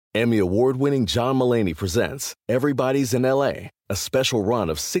Emmy award-winning John Mulaney presents Everybody's in L.A., a special run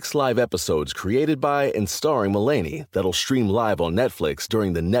of 6 live episodes created by and starring Mulaney that'll stream live on Netflix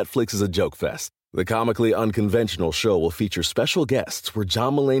during the Netflix is a Joke Fest. The comically unconventional show will feature special guests where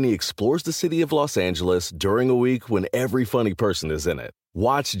John Mulaney explores the city of Los Angeles during a week when every funny person is in it.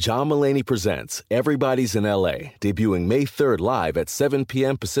 Watch John Mulaney Presents Everybody's in L.A., debuting May 3rd live at 7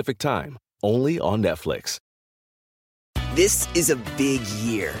 p.m. Pacific Time, only on Netflix. This is a big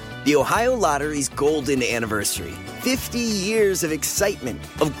year. The Ohio Lottery's golden anniversary. 50 years of excitement,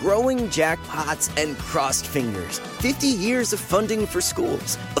 of growing jackpots and crossed fingers. 50 years of funding for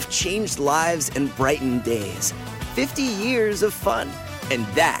schools, of changed lives and brightened days. 50 years of fun, and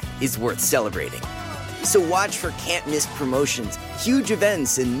that is worth celebrating. So watch for can't-miss promotions, huge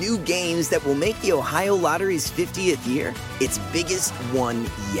events, and new games that will make the Ohio Lottery's 50th year its biggest one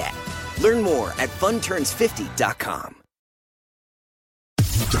yet. Learn more at funturns50.com.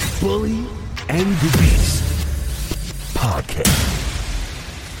 The Bully and the Beast podcast.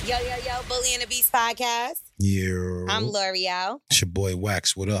 Yo, Bully and the Beast podcast. Yeah. I'm L'Oreal. It's your boy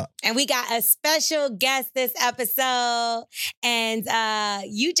Wax. What up? And we got a special guest this episode. And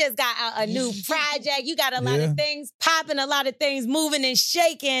you just got out a new project. You got a lot of things popping, a lot of things moving and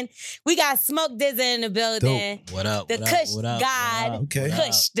shaking. We got Smoke DZA in the building. Dope. What up? The Kush God. Okay.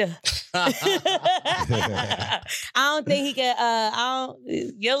 Kush. I don't think he could,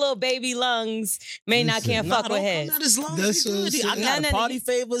 your little baby lungs can't fuck with his. Not as long That's as he so I got a party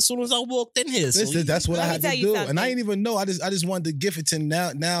favor as soon as I walked in here. So that's what I had to do. something. And I didn't even know. I just wanted to give it to him.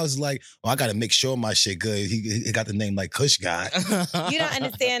 Now it's like, I got to make sure my shit good. He got the name like Kush God. You don't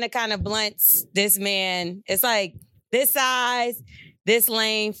understand the kind of blunts this man, it's like this size, this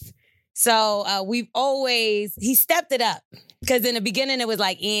length. So he stepped it up. Because in the beginning it was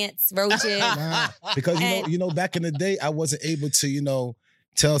like ants, roaches. Nah, because back in the day, I wasn't able to,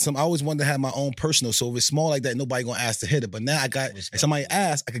 tell some. I always wanted to have my own personal. So if it's small like that, nobody gonna ask to hit it. But now if somebody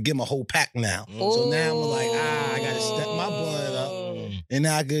asks, I could give them a whole pack now. So now I'm like, I gotta step my blunt up. And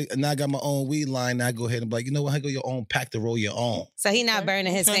now I got my own weed line. Now I go ahead and be like, you know what? I go your own pack to roll your own. So he not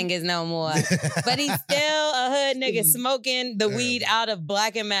burning his fingers no more. But he's still a hood nigga smoking the weed out of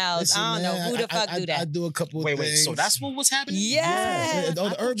Black and Milds. Listen, I don't know who the fuck do that. I do a couple of things. Wait. So that's what was happening? Yeah. Oh,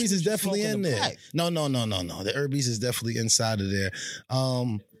 the Herbies is definitely in there. No. The Herbies is definitely inside of there.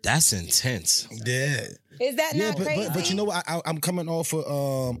 That's intense. Yeah. Is that not crazy? But you know what? I'm coming off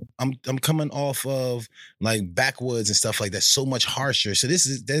of I'm coming off of like backwoods and stuff like that. So much harsher. So this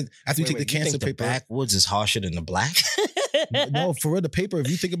is after you take the cancer paper. The backwoods is harsher than the black. No, for real, the paper. If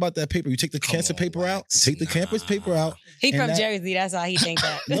you think about that paper, you take the cancer paper out. Take the campus paper out. He from Jersey. That's why he think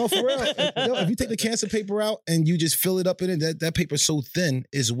that. No, for real. If you take the cancer paper out and you just fill it up in it, that paper's so thin.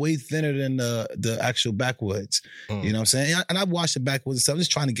 It's way thinner than the actual backwoods. You know what I'm saying? And I wash the backwoods and stuff. I'm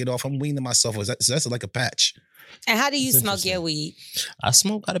just trying to get off. I'm weaning myself. So that's like a patch. And how do you smoke your weed? I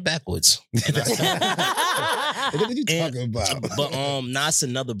smoke out of backwoods. What are you talking about? But that's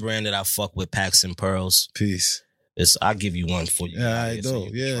another brand that I fuck with, Packs and Pearls. Peace. I'll give you one for you. Yeah, I do.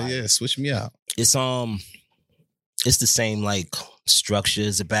 Yeah. Switch me out. It's the same like structure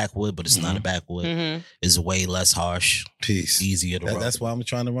as a backwood, but it's not a backwood. Mm-hmm. It's way less harsh. Peace. Easier to roll. That's why I'm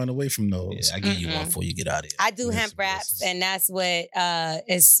trying to run away from those. Yeah, I give you one before you get out of here. I do hemp wraps, and that's what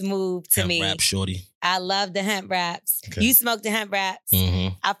is smooth to me. Hemp wrap, shorty. I love the hemp wraps. Okay. You smoke the hemp wraps.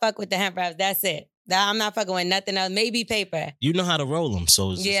 Mm-hmm. I fuck with the hemp wraps. That's it. I'm not fucking with nothing else. Maybe paper. You know how to roll them,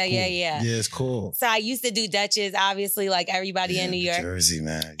 so it's just cool. Yeah. Yeah, it's cool. So I used to do Dutches, obviously, like everybody in New York. Jersey,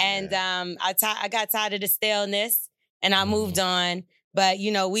 man. Yeah. And I got tired of the staleness, and I moved on. But,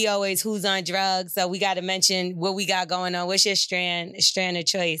 we always who's on drugs, so we got to mention what we got going on. What's your strand of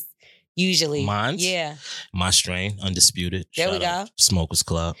choice, usually? Mine? Yeah. My strain, Undisputed. There we Shout out go. Smokers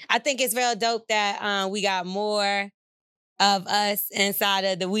Club. I think it's real dope that we got more of us inside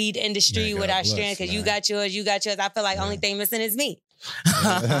of the weed industry with our strand, because you got yours. I feel like only thing missing is me.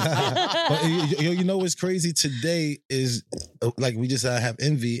 But you know what's crazy today is like we just have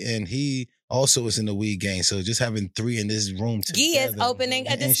Envy, and he also is in the weed game. So just having 3 in this room together. He is opening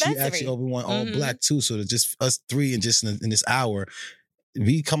a dispensary. And she actually opened one all black too. So just us 3 and just in this hour,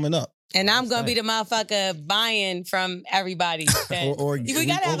 we coming up. And I'm gonna be the motherfucker buying from everybody. or we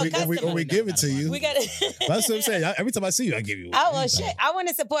gotta have a customer. Or we give it to you. We gotta. That's what I'm saying. Every time I see you, I give you one. Oh well, shit. I want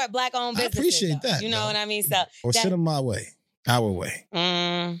to support black-owned businesses. I appreciate that. You know what I mean? So or send them my way, our way.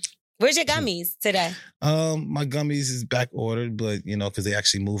 Where's your gummies today? My gummies is back ordered, but you know, because they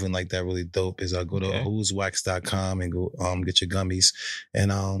actually moving like that really dope. Is go to who'swax.com and go get your gummies.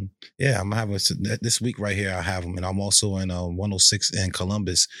 And yeah, I'm having this week right here. I have them, and I'm also in 106 in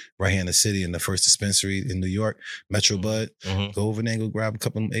Columbus, right here in the city, in the first dispensary in New York, Metro Bud. Go over there and go grab a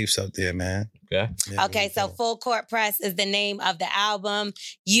couple of them apes out there, man. Okay. Yeah, okay, so Full Court Press is the name of the album.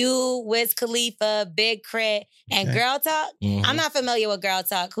 You, Wiz Khalifa, Big Crit, and Girl Talk. I'm not familiar with Girl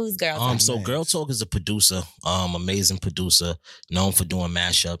Talk. Who's Girl Talk? So Girl Talk is a producer, amazing producer, known for doing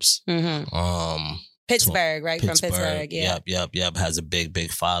mashups. Pittsburgh, right? From Pittsburgh, yeah. Yep. Has a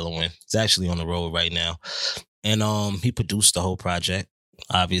big following. He's actually on the road right now. And he produced the whole project.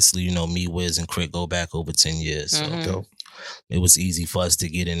 Obviously, you know, me, Wiz, and Crit go back over 10 years. So dope. It was easy for us to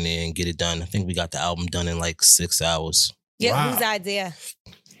get in there and get it done. I think we got the album done in like 6 hours. Yeah, wow. Whose idea?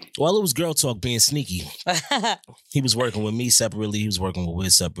 Well, it was Girl Talk being sneaky. He was working with me separately. He was working with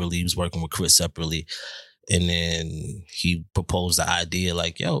Wiz separately. He was working with Chris separately. And then he proposed the idea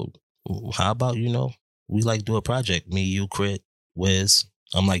like, yo, how about, you know, we like do a project. Me, you, Crit, Wiz.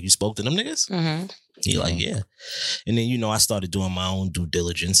 I'm like, you spoke to them niggas? He like, yeah. And then, you know, I started doing my own due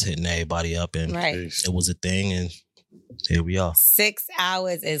diligence, hitting everybody up. And it was a thing. And here we are. 6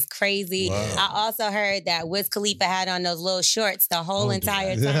 hours is crazy. Wow. I also heard that Wiz Khalifa had on those little shorts the whole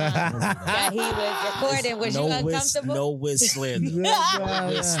entire time that he was recording. Was you uncomfortable? No Wiz slander. No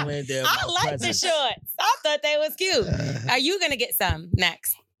Wiz slander. I like the shorts. I thought they was cute. Are you going to get some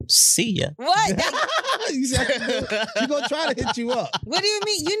next? See ya. What? She's gonna try to hit you up. What do you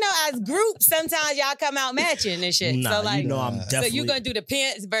mean? You know, as groups, sometimes y'all come out matching and shit. Nah, so like, you know, I'm definitely. So you gonna do the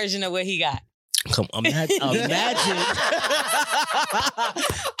pants version of what he got? Come, imagine,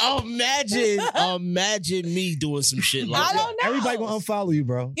 imagine me doing some shit like that. I don't know. Everybody gonna unfollow you,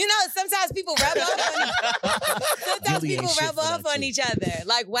 bro. You know, sometimes people rub off on each other.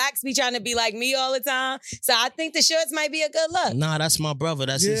 Like Wax be trying to be like me all the time. So I think the shorts might be a good look. Nah, that's my brother.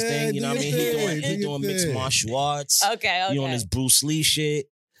 That's his thing. You know what I mean? He doing mixed martial arts. Okay. He on his Bruce Lee shit.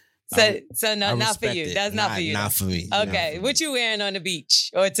 So no, not for you. That's not for you. Not for me. Okay. What you wearing on the beach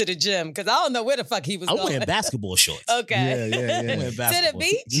or to the gym? Because I don't know where the fuck he was going. I'm wearing basketball shorts. Okay. Yeah. To the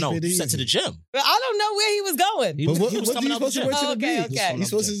beach? No, set to the gym. But I don't know where he was going. He was coming out the gym. Okay. He's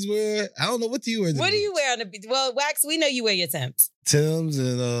supposed to wear, I don't know, what do you wear? What do you wear on the beach? Well, Wax, we know you wear your Timbs. Timbs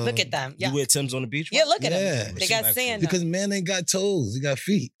and look at them. You wear Timbs on the beach? Yeah, look at them. They got sand. Because man ain't got toes. He got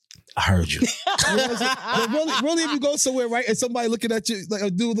feet. I heard you. really, if you go somewhere, right, and somebody looking at you, like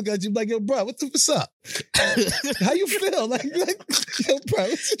a dude looking at you, like, yo, bro, what's up? How you feel? Like yo, bro,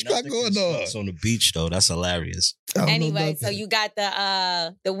 what you got going on? It's on the beach, though. That's hilarious. Anyway, so you got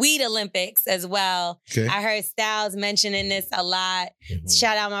the Weed Olympics as well. Okay. I heard Styles mentioning this a lot.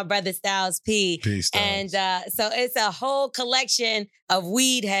 Shout out my brother Styles P. Peace, Styles. And so it's a whole collection of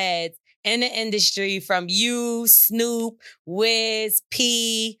weed heads in the industry from you, Snoop, Wiz,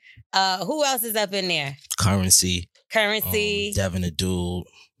 P. Who else is up in there? Currency. Devin the Dude.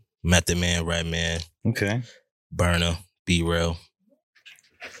 Method Man, Red Man. Okay. Burner. Be Real.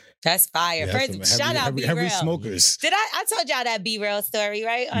 That's fire. Yeah, First, shout out Be Real. Heavy smokers. Did I told y'all that Be Real story,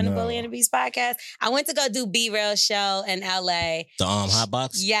 right? On the Bully and the Beast podcast. I went to go do Be Real show in LA. The Hot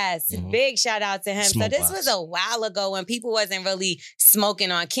Box? Yes. Big shout out to him. Smoke so this box. was a while ago when people wasn't really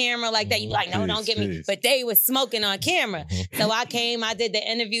smoking on camera like that. You like, no, don't get me. But they was smoking on camera. So I came, I did the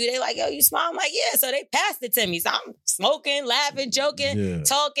interview. They like, yo, you smoke? I'm like, yeah. So they passed it to me. So I'm smoking, laughing, joking,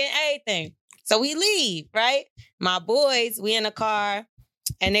 talking, everything. So we leave, right? My boys, we in the car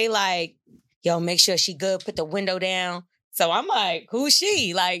and they like, yo, make sure she good, put the window down. So I'm like, who's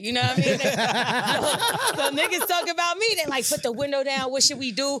she? Like, you know what I mean? So niggas talk about me. They like, put the window down. What should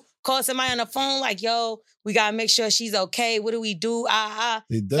we do? Call somebody on the phone like, yo, we got to make sure she's okay. What do we do? So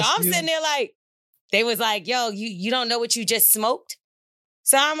I'm sitting there like, they was like, yo, you don't know what you just smoked?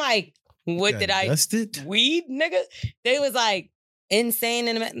 So I'm like, what did I? Dusted? Weed, nigga? They was like, insane.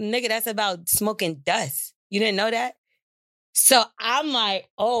 Nigga, that's about smoking dust. You didn't know that? So I'm like,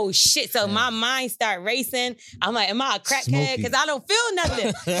 oh shit. So my mind start racing. I'm like, am I a crackhead? Because I don't feel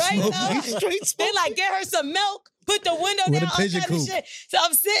nothing. Right? So they like, get her some milk, put the window down, all kind of shit. So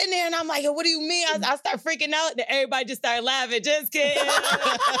I'm sitting there and I'm like, yo, what do you mean? I start freaking out. Then everybody just started laughing. Just kidding. So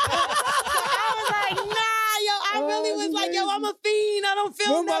I was like, nah. I really was like, yo, I'm a fiend. I don't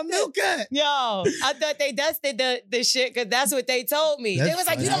feel nothing. Where my milk at? Yo, I thought they dusted the shit because that's what they told me. They was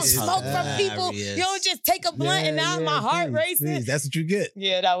like, you don't smoke from people. You don't just take a blunt and now my heart racing. That's what you get.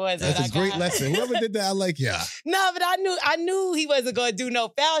 Yeah, that was That's a great lesson. Whoever did that, I like y'all. No, but I knew he wasn't going to do no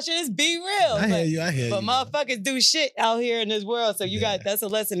foul shit. It's Be Real. I hear you. But motherfuckers do shit out here in this world. So that's a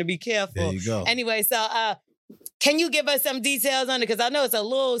lesson to be careful. There you go. Anyway, so Can you give us some details on it? Because I know it's a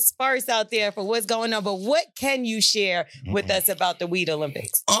little sparse out there for what's going on, but what can you share with us about the Weed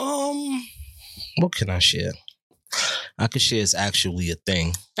Olympics? What can I share? I could share it's actually a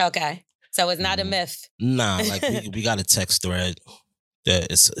thing. Okay. So it's not a myth. Nah, like we got a text thread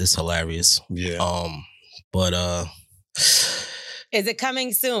that it's hilarious. Yeah. But is it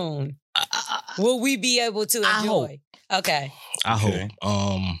coming soon? Will we be able to enjoy? Okay. I hope.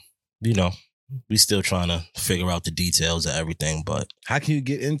 You know, we still trying to figure out the details of everything, but how can you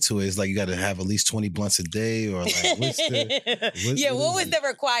get into it? It's like you got to have at least 20 blunts a day, or like what's the what was the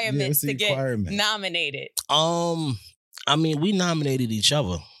requirements to get nominated? I mean, we nominated each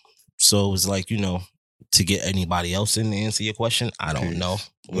other, so it was like, you know, to get anybody else in to answer your question, I don't know.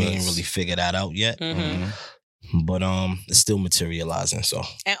 We ain't really figured that out yet. Mm-hmm. But it's still materializing. So,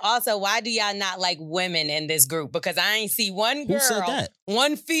 and also, why do y'all not like women in this group? Because I ain't see one girl, who said that?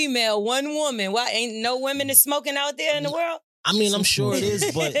 One female, one woman. Why ain't no women is smoking out there in the world? I mean, I'm sure it is,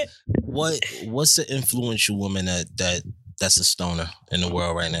 but what's the influential woman that's a stoner in the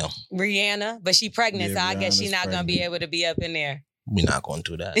world right now? Rihanna, but she pregnant, so I guess she's not gonna be able to be up in there. We're not going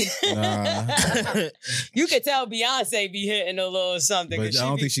to do that. You could tell Beyonce be hitting a little something. But I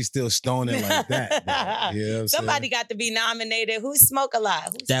don't think she's still stoning like that. Yeah, somebody got to be nominated. Who smoke a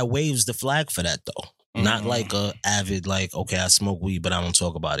lot? That waves the flag for that, though. Mm-hmm. Not like a avid, like, okay, I smoke weed, but I don't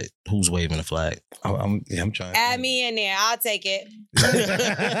talk about it. Who's waving the flag? I'm trying. Add me in there. I'll take it.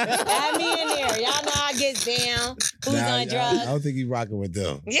 Add me in there. Y'all know I get down. Who's on drugs? I don't think you rocking with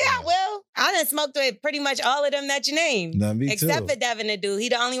them. Yeah, well, I done smoked with pretty much all of them that you named. Nah, me except too. for Devin the dude. He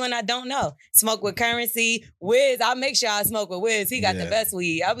the only one I don't know. Smoke with Currency. Wiz, I'll make sure I smoke with Wiz. He got the best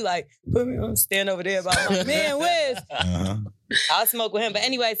weed. I'll be like, put me on, stand over there by my man Wiz. I'll smoke with him. But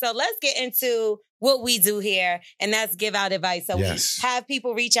anyway, so let's get into what we do here, and that's give out advice. So we have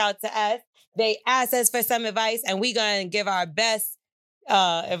people reach out to us. They ask us for some advice, and we're going to give our best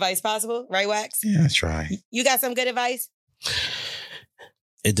advice possible. Right, Wax? Yeah, that's right. You got some good advice?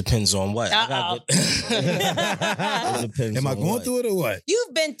 It depends on what. It depends. Am I going through it or what?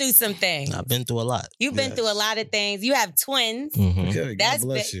 You've been through some things. I've been through a lot. You've been through a lot of things. You have twins. Mm-hmm. Okay, that's God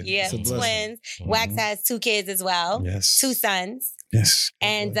bless you. Yeah, twins. Mm-hmm. Wax has 2 kids as well. Yes. 2 sons. Yes.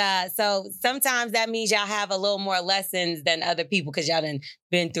 And so sometimes that means y'all have a little more lessons than other people because y'all done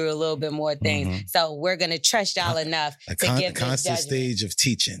been through a little bit more things. Mm-hmm. So we're going to trust y'all enough to give this constant judgment. Stage of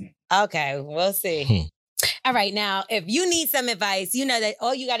teaching. Okay, we'll see. All right, now, if you need some advice, you know that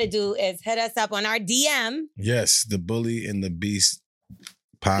all you got to do is hit us up on our DM. Yes, the Bully and the Beast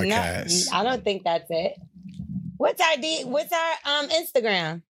podcast. No, I don't think that's it. What's our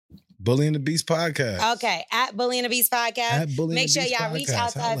Instagram? Bully and the Beast podcast. Okay, at Bully and the Beast podcast. Make sure y'all reach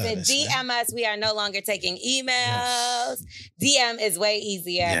out to us and DM us. We are no longer taking emails. Yes. DM is way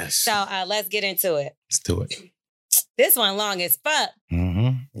easier. Yes. So let's get into it. Let's do it. This one long as fuck.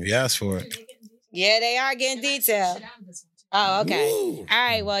 Mm-hmm. We asked for it. Yeah, they are getting detailed. Oh, okay. Woo. All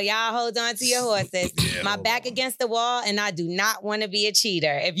right, well, y'all hold on to your horses. Yeah, my back against the wall, and I do not want to be a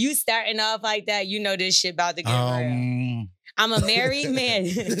cheater. If you starting off like that, you know this shit about to get real. I'm a married man.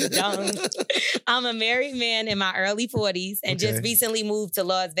 I'm a married man in my early 40s and just recently moved to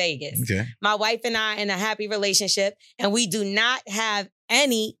Las Vegas. Okay. My wife and I are in a happy relationship, and we do not have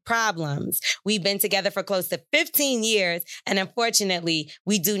any problems. We've been together for close to 15 years, and unfortunately,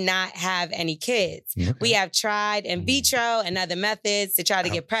 we do not have any kids. Okay. We have tried in vitro and other methods to try to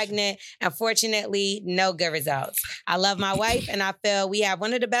get pregnant. Unfortunately, no good results. I love my wife, and I feel we have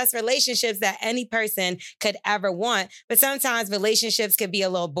one of the best relationships that any person could ever want, but sometimes relationships can be a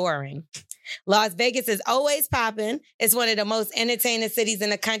little boring. Las Vegas is always popping. It's one of the most entertaining cities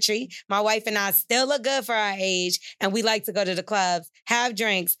in the country. My wife and I still look good for our age, and we like to go to the clubs, have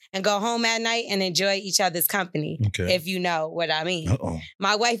drinks, and go home at night and enjoy each other's company, if you know what I mean.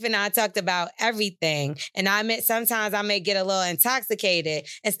 My wife and I talked about everything, and I admit sometimes I may get a little intoxicated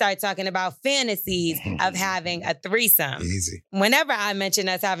and start talking about fantasies of having a threesome. Easy. Whenever I mention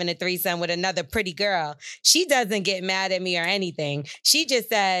us having a threesome with another pretty girl, she doesn't get mad at me or anything. She just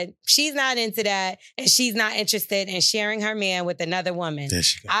said she's not into that, and she's not interested in sharing her man with another woman.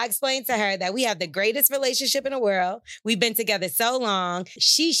 I explained to her that we have the greatest relationship in the world. We've been together so long.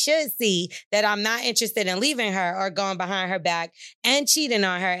 She should see that I'm not interested in leaving her or going behind her back and cheating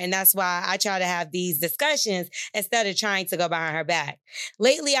on her, and that's why I try to have these discussions instead of trying to go behind her back.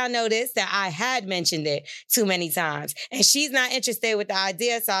 Lately, I noticed that I had mentioned it too many times, and she's not interested with the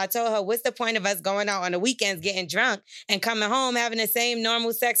idea, so I told her, what's the point of us going out on the weekends, getting drunk, and coming home having the same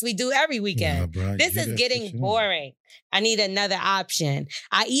normal sex we do every weekend? This is getting boring. I need another option.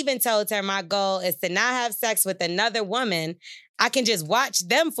 I even told her my goal is to not have sex with another woman. I can just watch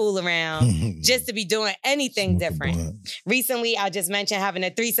them fool around just to be doing anything different. Recently, I just mentioned having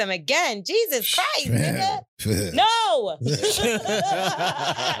a threesome again. Jesus Christ, nigga. No. What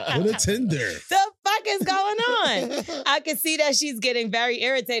a Tinder. The fuck is going on? I can see that she's getting very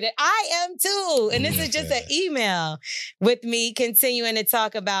irritated. I am too. And this is just an email with me continuing to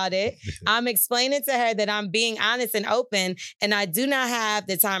talk about it. I'm explaining to her that I'm being honest and open, and I do not have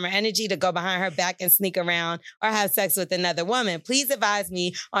the time or energy to go behind her back and sneak around or have sex with another woman. Please advise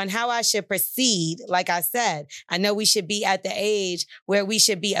me on how I should proceed. Like I said, I know we should be at the age where we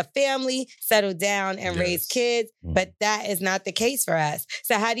should be a family, settle down and raise kids, but that is not the case for us.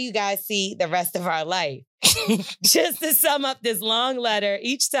 So how do you guys see the rest of our life? Just to sum up this long letter,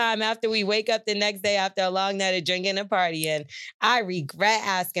 each time after we wake up the next day after a long night of drinking and partying, I regret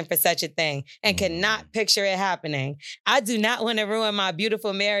asking for such a thing and cannot picture it happening. I do not want to ruin my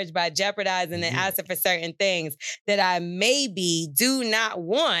beautiful marriage by jeopardizing and asking for certain things that I maybe do not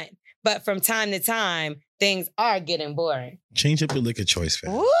want, but from time to time, things are getting boring. Change up your liquor choice,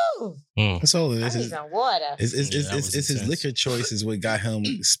 fam. Woo! That's all it is. I need some water. It's his liquor choice is what got him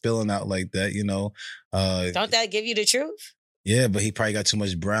spilling out like that, you know. Don't that give you the truth? Yeah, but he probably got too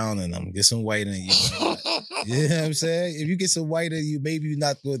much brown in him. Get some white in you. You know what I'm saying? If you get some white in you, maybe you're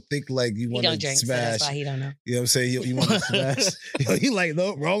not going to think like you want to smash. So that's why he don't know. You know what I'm saying? You want to smash. You like,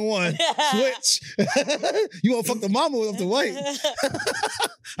 no, wrong one. Switch. You want to fuck the mama with the white.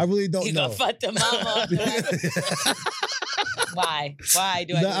 I really don't know. You gonna fuck the mama Why? Why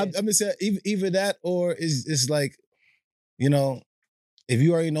do I do this? I'm just saying, either that or it's like, you know, if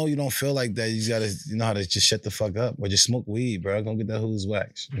you already know you don't feel like that, you just gotta know how to just shut the fuck up or just smoke weed, bro. Go get that who's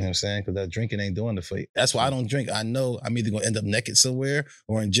wax. You know what I'm saying? Because that drinking ain't doing it for you. That's why I don't drink. I know I'm either gonna end up naked somewhere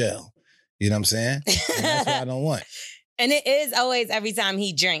or in jail. You know what I'm saying? And that's what I don't want. And it is always every time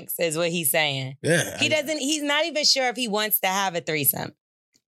he drinks, is what he's saying. Yeah. He's not even sure if he wants to have a threesome.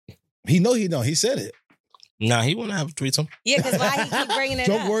 He know he don't. He said it. Nah, he want to have a threesome. Yeah, because why he keep bringing it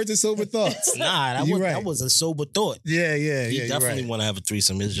Drunk up? words and sober thoughts. Nah, that was a sober thought. Yeah. He definitely want to have a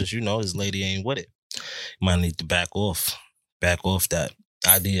threesome. It's just, his lady ain't with it. Might need to back off that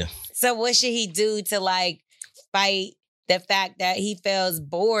idea. So what should he do to like fight the fact that he feels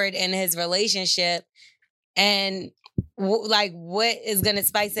bored in his relationship? And like, what is going to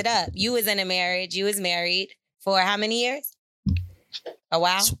spice it up? You was in a marriage. You was married for how many years? A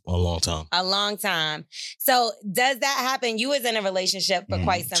while? A long time. A long time. So does that happen? You was in a relationship for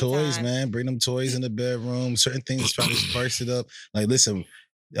quite some toys, time. man. Bring them toys in the bedroom. Certain things, try to spice it up. Like, listen,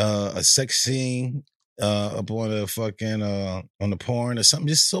 a sex scene up on the fucking on the porn or something.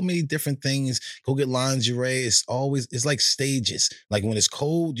 Just so many different things. Go get lingerie. It's like stages. Like when it's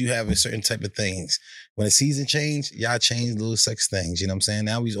cold, you have a certain type of things. When the season change, y'all change little sex things. You know what I'm saying?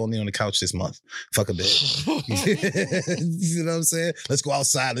 Now he's only on the couch this month. Fuck a bit. You know what I'm saying? Let's go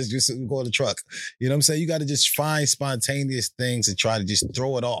outside. Let's just go in the truck. You know what I'm saying? You got to just find spontaneous things and try to just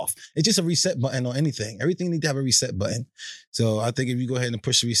throw it off. It's just a reset button on anything. Everything need to have a reset button. So I think if you go ahead and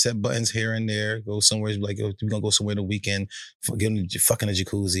push the reset buttons here and there, go somewhere like we're gonna go somewhere the weekend, get them fucking a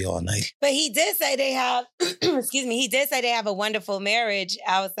jacuzzi all night. But he did say they have, excuse me, he did say they have a wonderful marriage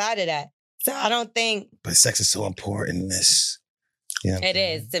outside of that. So I don't think. But sex is so important in this. You know it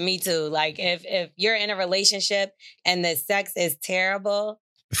is to me too. Like if you're in a relationship and the sex is terrible,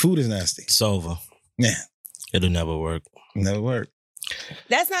 the food is nasty. It's over. Yeah, it'll never work. Never work.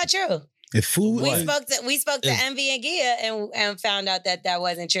 That's not true. If food, we spoke to Envy and Gia and found out that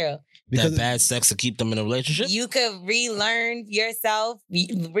wasn't true. Because that bad sex to keep them in a relationship? You could relearn yourself,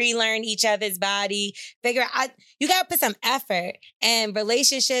 relearn each other's body, figure out, you got to put some effort. And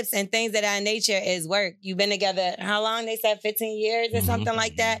relationships and things of that nature is work. You've been together, how long? They said 15 years or something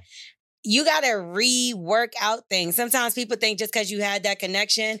like that. You got to rework out things. Sometimes people think just because you had that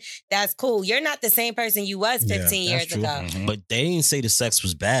connection, that's cool. You're not the same person you was 15 years ago. Mm-hmm. But they didn't say the sex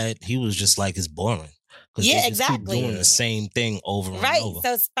was bad. He was just like, it's boring. Yeah, exactly. Keep doing the same thing over and over. Right.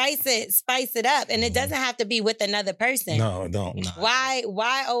 So spice it up. And it doesn't have to be with another person. No, don't. No.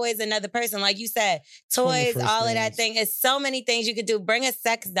 Why always another person? Like you said, toys, all of that thing. It's so many things you could do. Bring a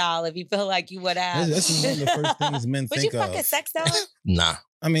sex doll if you feel like you would have. That's one of the first things men think of. Would you fuck a sex doll? Nah.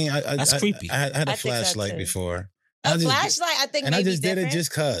 I mean, that's creepy. I had a flashlight before. A flashlight, I think, and maybe I just different. did it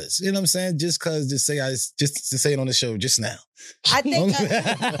just cause. You know what I'm saying? Just cause, just to say it on the show just now. I think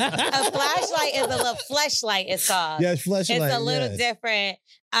a flashlight is a little fleshlight. It's called. Yeah, fleshlight. It's a little different.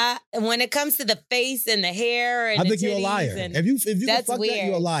 When it comes to the face and the hair, and I think you're a liar. If you can fuck that,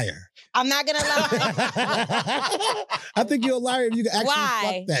 you're a liar. I'm not gonna lie. I think you're a liar if you can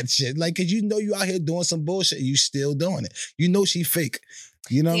actually fuck that shit. Like, cause you know you out here doing some bullshit, and you still doing it. You know she fake.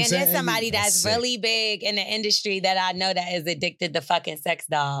 You know what I'm and saying? there's somebody that's sick. really big in the industry that I know that is addicted to fucking sex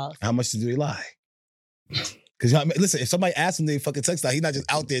dolls. How much do they lie? Because listen, if somebody asks him they fucking sex doll, he's not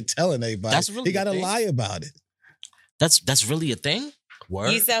just out there telling everybody. That's really he got to a thing? lie about it. That's really a thing?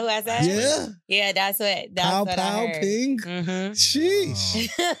 Word? You saw who I said? Yeah. Yeah, that's what Pow, I pow, heard. ping. Mm-hmm. Sheesh.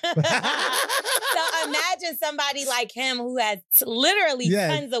 So imagine somebody like him who has literally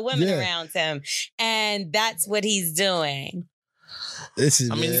tons of women around him, and that's what he's doing. This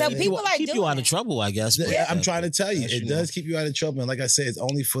is, I mean, So people are keep doing you out it. of trouble, I guess. but I'm trying to tell you, it does keep you out of trouble. And like I said, it's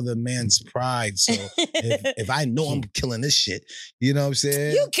only for the man's pride. So if I know I'm killing this shit, you know what I'm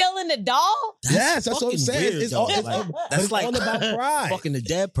saying? You killing the doll? Yes, that's what I'm fucking saying. weird, It's though. all, Like, that's that's like all about pride. fucking the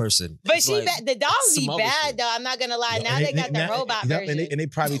dead person. But It's she like the dolls be some other bad shit. though. I'm not gonna lie. Now they got the robot version. And they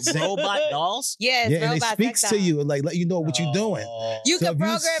probably Robot dolls? Yes, yeah, and it robot speaks sex to doll. you, like let you know what you're doing. You So can if you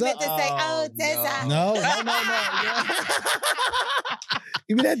program it to suck- say, "Oh, Tessa, No.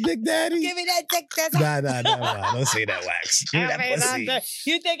 Give me that dick, daddy. give me that dick, Tessa." Nah. Don't say that, Wax. Give me that pussy.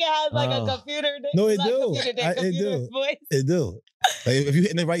 You think it has like a computer? No, it like do. computer dick, It computer's do. voice. It do. Like, if you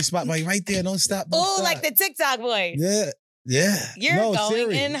hit in the right spot, like right there, don't stop. Don't Oh, stop. like the TikTok voice. Yeah. You're No, going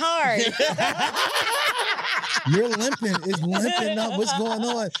Siri. in hard. You're limping. It's limping up. What's going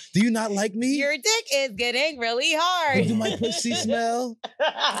on? Do you not like me? Your dick is getting really Do hard. my pussy smell?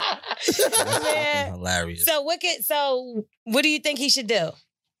 Man. Hilarious. So what do you think he should do?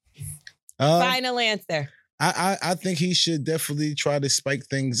 Final answer. I think he should definitely try to spike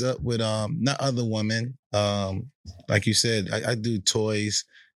things up with not other women. Like you said, I do toys.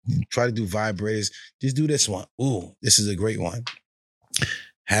 Try to do vibrators. Just do this one. Ooh, this is a great one.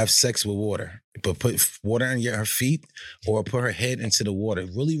 Have sex with water, but put water in her feet or put her head into the water.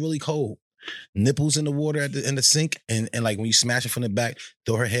 Really, really cold. Nipples in the water in the sink, and like when you smash it from the back,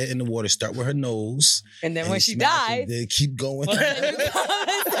 throw her head in the water. Start with her nose, And then when she smash it, dies, then keep going. We'll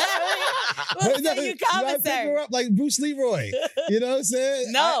say you You gotta pick her up like Bruce Leroy. You know what I'm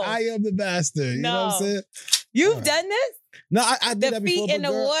saying? No. I am the master. You know what I'm saying? You've done this? No, I did The that before. feet in but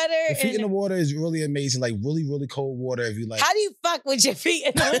the girl, water? The feet in the water is really amazing. Like really, really cold water. If you like, How do you fuck with your feet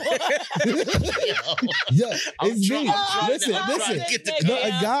in the water? yeah, I'm it's trying- me. I'm trying Listen, to- I'm trying to get the No, a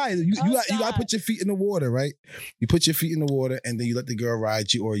guy, you gotta God. put your feet in the water, right? You put your feet in the water, and then you let the girl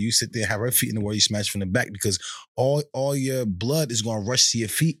ride you, or you sit there and have her feet in the water. You smash from the back because all your blood is gonna rush to your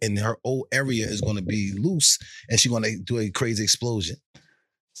feet, and her whole area is gonna be loose, and she's gonna do a crazy explosion.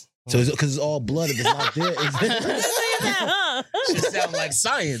 So because it's all blood, if it's not there, Shit sound like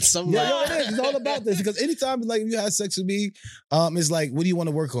science. I'm yeah, like, no, it is. It's all about this because anytime like you have sex with me, it's like, what do you want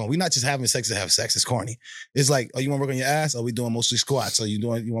to work on? We're not just having sex to have sex. It's corny. It's like, oh, you want to work on your ass? Are we doing mostly squats? Are you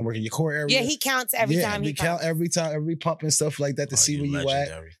want to work in your core area? Yeah, he counts every time he count comes. every pump and stuff like that to see where you at.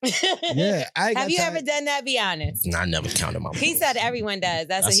 legendary. Yeah, I ain't Have got you time. ever done that? Be honest. Nah, I never counted my He said everyone does.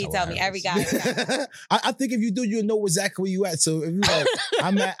 That's what he told me. Every guy. I think if you do, you'll know exactly where you at. So if you like,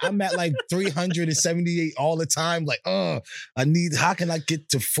 I'm at like 378 all the time. Like, how can I get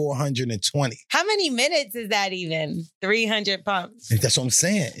to 420? How many minutes is that even? 300 pumps. That's what I'm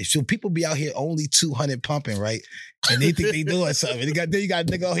saying. So people be out here only 200 pumping, right? And they think they doing something. You got a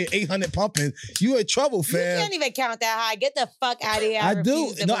nigga out here 800 pumping. You in trouble, You fam. can't even count that high. Get the fuck out of here. I do.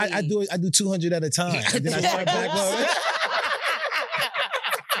 refuse to No, I believe. do it. I do 200 at a time. And then I start back up.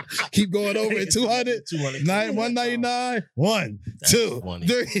 Keep going over at 200. 199. 1, 2, funny.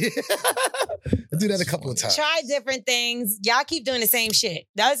 3. I do that a couple of times. Try different things. Y'all keep doing the same shit.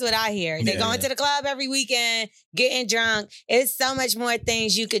 That's what I hear. They're going to the club every weekend, getting drunk. It's so much more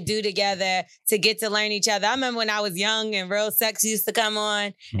things you could do together to get to learn each other. I remember when I was young and Real Sex used to come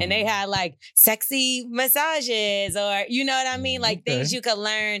on and they had like sexy massages or, you know what I mean? Like things you could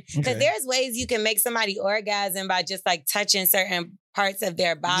learn. Because there's ways you can make somebody orgasm by just like touching certain parts of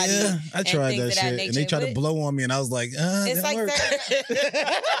their body. Yeah, I and tried things that of shit. nature. And they tried to blow on me and I was like, It's that like worked.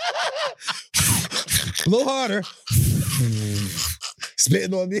 Blow harder.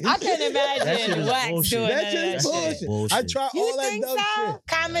 Spitting on me. I couldn't That shit imagine is Wax bullshit. doing That shit is that shit. bullshit. I tried You all that think dumb so? shit.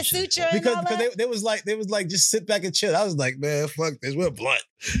 Kama Sutra and Because all that? they was like, just sit back and chill. I was like, man, fuck this. We're blunt.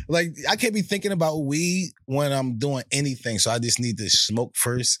 Like, I can't be thinking about weed when I'm doing anything. So I just need to smoke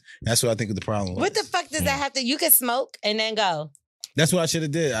first. That's what I think of the problem. What the fuck does that have to? You can smoke and then go. That's what I should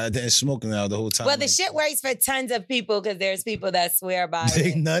have did. I didn't smoke now the whole time. Well, the Like, shit works for tons of people because there's people that swear by they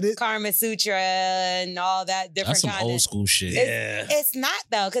it. nutted. Kama Sutra and all that different That's some kind of. old school shit. Yeah. It's not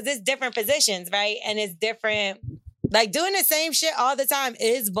though, because it's different positions, right? And it's different. Like doing the same shit all the time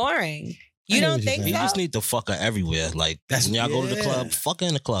is boring. You I know don't what you're think saying. You so? just need to fuck her everywhere. Like That's- when y'all go to the yeah. club, fuck her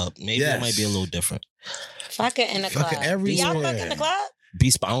in the club. Maybe Yes. it might be a little different. Fuck it in the Fuck club. it Do y'all everywhere. fuck in the club?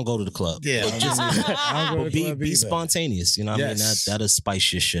 I don't go to the club. Yeah, But I don't go to the club be either. spontaneous. You know what I mean? Yes. That'll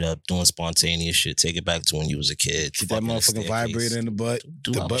spice your shit up. Doing spontaneous shit. Take it back to when you was a kid. Keep that motherfucking vibrator in the butt.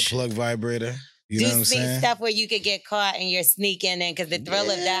 Do The all butt shit. plug vibrator. You know what I'm saying? Stuff where you could get caught and you're sneaking in because the thrill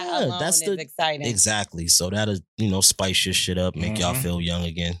of that alone is exciting. Exactly. So that'll, spice your shit up, make y'all feel young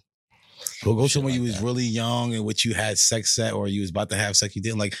again. Well, go to when you was really young and what you had sex at or you was about to have sex. You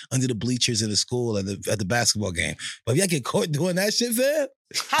didn't like under the bleachers in the school at the basketball game. But if y'all get caught doing that shit, fam.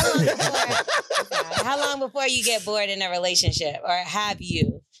 How long before you get bored in a relationship? Or have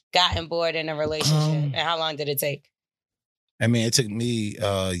you gotten bored in a relationship? And how long did it take? I mean, it took me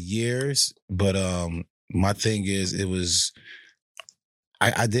years, but my thing is,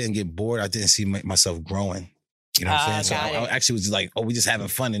 I didn't get bored. I didn't see myself growing. You know what I'm saying? So I actually was like, we just having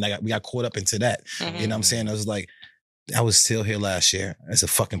fun, and we got caught up into that. Mm-hmm. You know what I'm saying? I was like, I was still here last year. It's a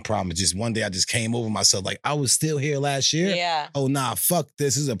fucking problem. It's just one day I just came over myself like, I was still here last year? Yeah. Oh, nah, fuck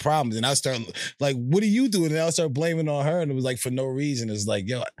this. This is a problem. And I start like, what are you doing? And I start blaming on her. And it was like, for no reason. It's like,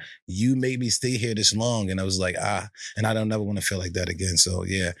 yo, you made me stay here this long. And I was like, and I don't never want to feel like that again. So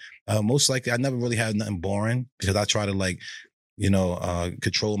yeah, most likely I never really had nothing boring because I try to like,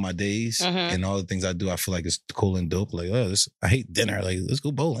 control my days and all the things I do. I feel like it's cool and dope. Like, I hate dinner. Like, let's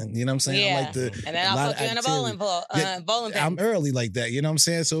go bowling. You know what I'm saying? Yeah. I like and then I'll put you in a bowling bowling pin. I'm early like that. You know what I'm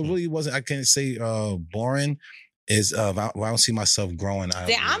saying? So it really wasn't, I can't say boring. Is I don't see myself growing.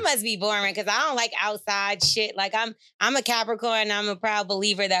 I must be boring because I don't like outside shit. Like I'm a Capricorn and I'm a proud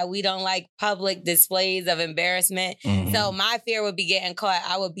believer that we don't like public displays of embarrassment. Mm-hmm. So my fear would be getting caught.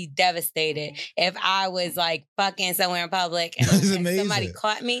 I would be devastated if I was like fucking somewhere in public and somebody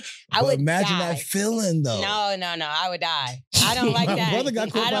caught me. I would imagine die. that feeling though. No, I would die. I don't like that. Brother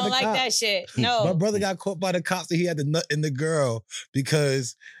got caught I don't by the like cops. that shit. No. My brother got caught by the cops that he had the nut in the girl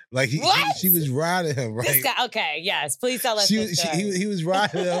because like she was riding him, right? This guy, okay, yes. Please tell us this story. He was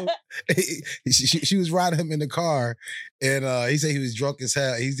riding him. she was riding him in the car, and he said he was drunk as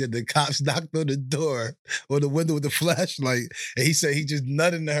hell. He said the cops knocked on the door or the window with the flashlight, and he said he just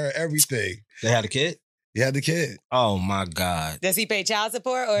nutted to her everything. They had a kid? He had the kid. Oh my God. Does he pay child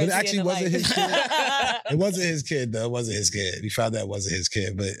support or But is it actually he in the wasn't life? his kid. It wasn't his kid, though. It wasn't his kid. We found that it wasn't his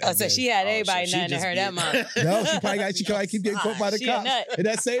kid. But so she had everybody nutting to her that month. No, she probably keep getting caught by the cops in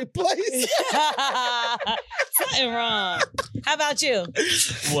that same place. Something wrong. How about you?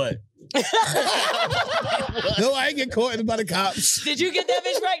 What? No, I ain't get caught by the cops. Did you get that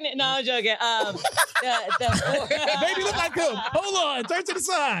bitch pregnant? No, I'm joking. Baby look like him. Hold on, turn to the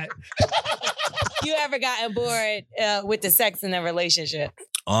side. You ever gotten bored with the sex in a relationship?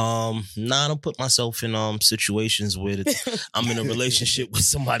 Nah, I don't put myself in situations where I'm in a relationship with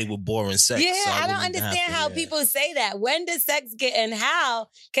somebody with boring sex. Yeah, so I don't understand how people say that. When does sex get and how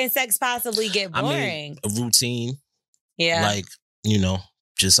can sex possibly get boring? I mean, a routine. Yeah. Like,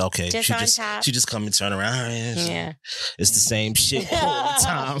 just okay. She just come and turn around. Yeah. It's the same shit all the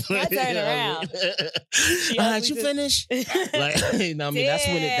time. I turn around. You finish? Like, you know what I mean? That's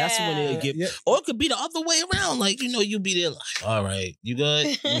when it get, or it could be the other way around. Like, you be there like, all right, you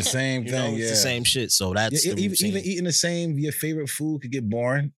good? The same thing, it's the same shit. So that's the routine. Even eating the same, your favorite food could get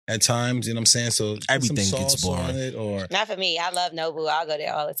boring at times, you know what I'm saying? So everything some gets sauce boring. on it or Not for me. I love Nobu. I'll go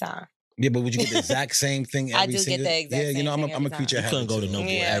there all the time. Yeah, but would you get the exact same thing every single? I do get the exact same thing. I'm a creature. You couldn't go to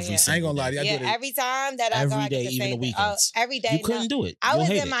Nobu every single. I ain't gonna lie to you. I did it every time that I go, I day, get the even same the weekends. every day. You couldn't do it. I You'll was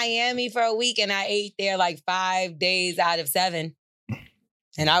hate in it. Miami for a week and I ate there like 5 days out of 7.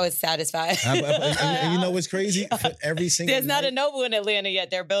 And I was satisfied. And you know what's crazy? For every single There's not night, a Nobu in Atlanta yet.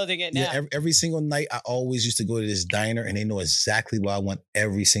 They're building it now. Yeah, every single night, I always used to go to this diner and they know exactly what I want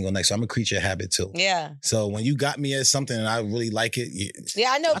every single night. So I'm a creature of habit too. Yeah. So when you got me at something and I really like it.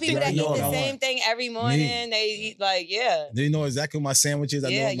 Yeah, I know people that I eat know the what I same want. thing every morning. They eat like, They know exactly what my sandwiches. I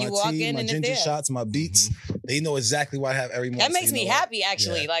Yeah, know you my walk tea, in my and it's ginger there. shots, my beets. They know exactly what I have every morning. that makes so me you know what? happy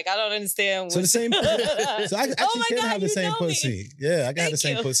actually. Yeah. Like I don't understand. So the same. So I actually can have the you same know me. pussy. Yeah, I can have the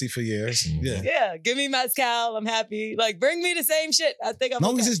same you. pussy for years. Yeah. Yeah, give me mezcal. I'm happy. Like bring me the same shit. I think I'm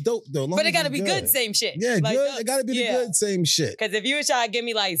Long okay. as it's dope though. Long But it as gotta it's be good same shit. Yeah, Like, good. It gotta be the good same shit. Because if you were trying to give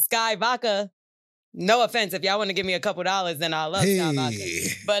me like Sky Vodka, no offense, if y'all want to give me a couple dollars, then I love Sky Vodka.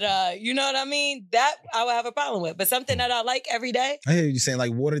 But you know what I mean? That I would have a problem with. But something that I like every day. I hear you saying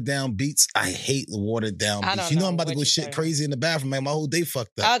like watered down beats. I hate watered down I beats. don't You know know I'm about to what go you're shit saying. crazy in the bathroom. Man, my whole day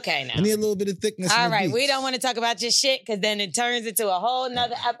fucked up. Okay, now. I need a little bit of thickness. All in the right, we beats. don't want to talk about your shit because then it turns into a whole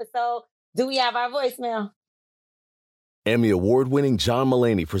nother episode. Do we have our voicemail? Emmy award-winning John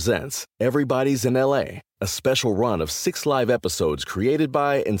Mulaney presents Everybody's in L.A., a special run of 6 live episodes created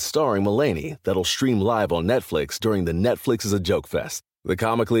by and starring Mulaney that'll stream live on Netflix during the Netflix is a Joke Fest. The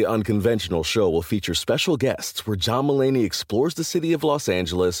comically unconventional show will feature special guests where John Mulaney explores the city of Los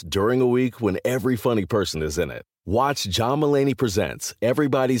Angeles during a week when every funny person is in it. Watch John Mulaney Presents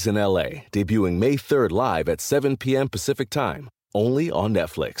Everybody's in L.A., debuting May 3rd live at 7 p.m. Pacific Time, only on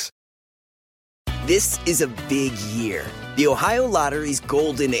Netflix. This is a big year. The Ohio Lottery's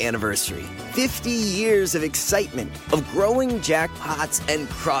golden anniversary. 50 years of excitement, of growing jackpots and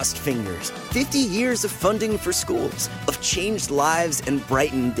crossed fingers. 50 years of funding for schools, of changed lives and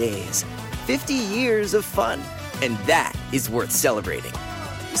brightened days. 50 years of fun, and that is worth celebrating.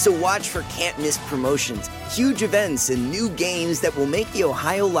 So watch for can't-miss promotions, huge events, and new games that will make the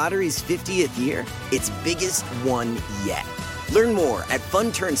Ohio Lottery's 50th year its biggest one yet. Learn more at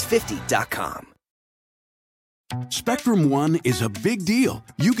funturns50.com. Spectrum One is a big deal.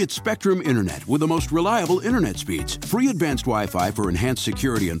 You get Spectrum Internet with the most reliable internet speeds, free advanced Wi-Fi for enhanced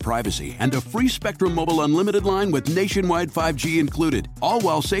security and privacy, and a free Spectrum Mobile Unlimited line with nationwide 5G included, all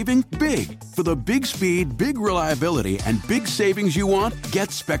while saving big. For the big speed, big reliability, and big savings you want,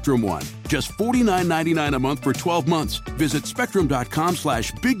 get Spectrum One. Just $49.99 a month for 12 months. Visit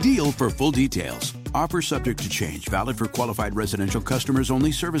spectrum.com/big deal for full details. Offer subject to change. Valid for qualified residential customers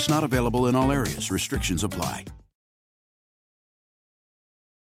only. Service not available in all areas. Restrictions apply.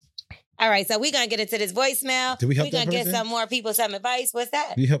 All right, so we're going to get into this voicemail. Did we help We're going that to get person? some more people some advice. What's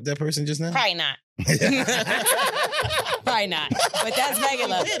that? Did you help that person just now? Probably not. Probably not. But that's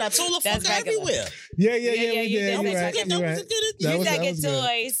regular. I told her That's fuck regular. everywhere. Yeah, you we did. did. You You're did. right. That You're was right. a good That You was- said that get was good.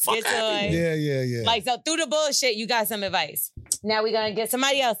 toys. Get toys. Yeah. Like, so through the bullshit, you got some advice. Now we're going to get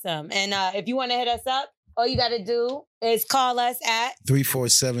somebody else some. And if you want to hit us up, all you got to do is call us at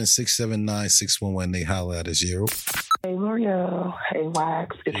 347-679-6118. They holler at us, yo. Hey, L'Oreal. Hey,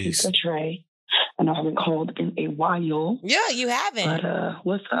 Wax. It's Peace. Lisa Trey. I know I haven't called in a while. Yeah, you haven't. But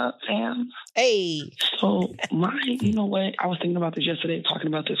what's up, fam? Hey. So you know what? I was thinking about this yesterday, talking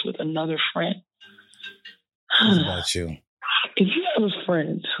about this with another friend. What about you? If you have a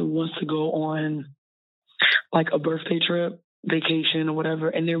friend who wants to go on like a birthday trip, vacation or whatever,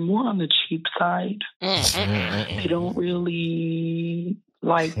 and they're more on the cheap side, they don't really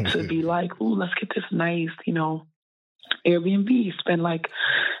like to be like, ooh, let's get this nice, Airbnb, spend like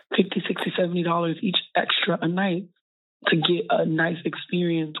 $50, $60, $70 each extra a night to get a nice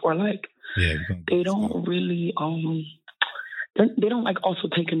experience, or like they don't really they don't like also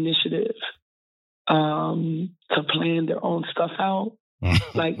take initiative to plan their own stuff out.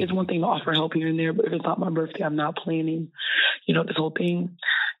 Like, it's one thing to offer help here and there, but if it's not my birthday, I'm not planning, this whole thing.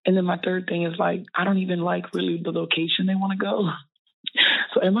 And then my third thing is like, I don't even like really the location they want to go.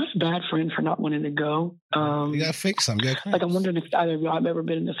 So am I a bad friend for not wanting to go? You gotta fix them. Like, I'm wondering if either of y'all have ever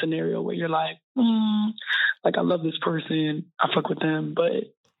been in a scenario where you're like, like, I love this person, I fuck with them,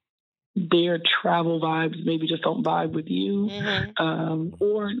 but their travel vibes maybe just don't vibe with you.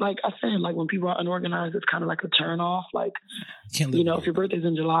 Or like I said, like when people are unorganized, it's kind of like a turn off. Like, if your birthday's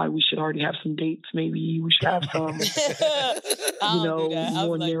in July, we should already have some dates. Maybe we should have some,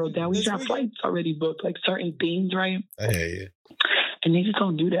 more narrowed down. We should have flights already booked, like certain themes, right? I hear you. And they just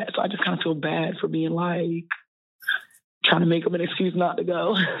don't do that. So I just kind of feel bad for being like, trying to make them an excuse not to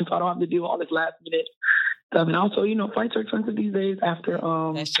go. So I don't have to do all this last minute stuff. And also, flights are expensive these days after,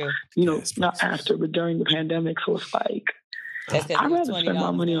 That's true. not after, but during the pandemic. So it's like, I'd rather spend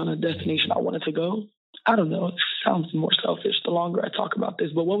my money on a destination I wanted to go. I don't know. It sounds more selfish the longer I talk about this.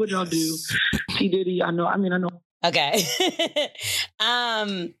 But what would y'all do? T. Diddy, I know. Okay.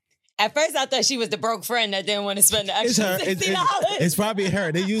 At first, I thought she was the broke friend that didn't want to spend the extra $60. It's probably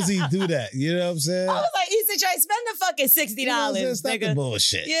her. They usually do that. You know what I'm saying? I was like, Issa Trey, spend the fucking $60, Stop the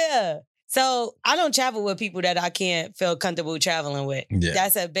bullshit. Yeah. So I don't travel with people that I can't feel comfortable traveling with. Yeah.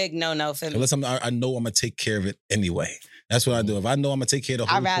 That's a big no-no for me. Unless I know I'm going to take care of it anyway. That's what I do. If I know I'm going to take care of the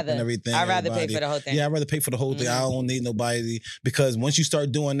whole trip and everything. I'd rather pay for the whole thing. Yeah, I'd rather pay for the whole thing. I don't need nobody. Because once you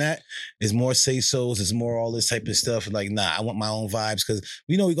start doing that, it's more say-sos, it's more all this type of stuff. Like, nah, I want my own vibes. Because,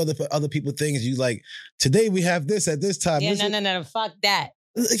 we go to other people things. You like, today we have this at this time. Yeah, no, fuck that.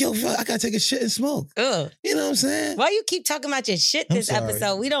 Yo, I got to take a shit and smoke. Ugh. You know what I'm saying? Why you keep talking about your shit this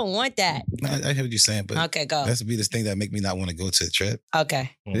episode? We don't want that. I hear what you're saying, but okay, go. That's be this thing that make me not want to go to the trip.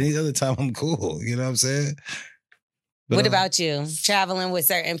 Okay. Any other time, I'm cool. You know what I'm saying? But, what about you? Traveling with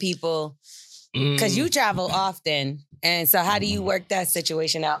certain people? Because you travel often. And so how do you work that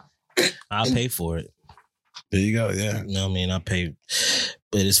situation out? I'll pay for it. There you go, yeah. You know what I mean? I pay.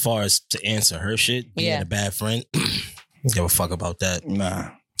 But as far as to answer her shit, being a bad friend, give a fuck about that.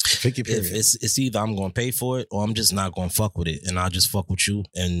 Nah. If it's either I'm going to pay for it or I'm just not going to fuck with it. And I'll just fuck with you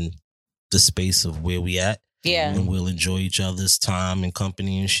in the space of where we at. Yeah. And we'll enjoy each other's time and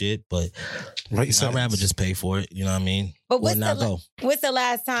company and shit. But I'd rather just pay for it. You know what I mean? But what's the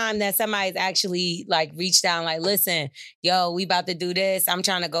last time that somebody's actually like reached out and like, listen, yo, we about to do this. I'm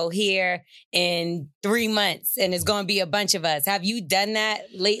trying to go here in 3 months and it's going to be a bunch of us. Have you done that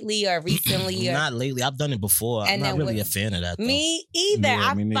lately or recently? Not lately. I've done it before. I'm not really a fan of that, though. Me either.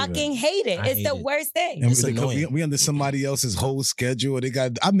 Yeah, I fucking hate it. It's the worst thing. It's annoying. We under somebody else's whole schedule.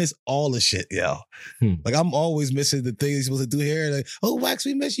 I miss all the shit, yo. Like, I'm always missing the things you're supposed to do here. Like, oh, Wax,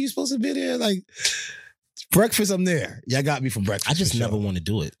 we miss you. You're supposed to be there. Like, breakfast, I'm there. Y'all got me for breakfast. I just never want to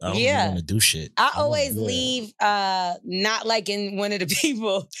do it. I don't really want to do shit. I always leave not like in one of the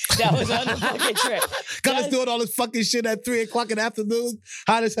people that was on the fucking trip. Guys doing all this fucking shit at 3 o'clock in the afternoon.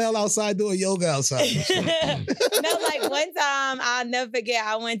 Hot as hell outside doing yoga outside. No, like one time, I'll never forget,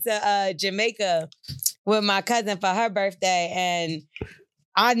 I went to Jamaica with my cousin for her birthday, and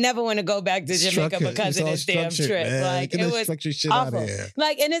I never want to go back to Jamaica because of this damn trip. Man. Like, it was awful.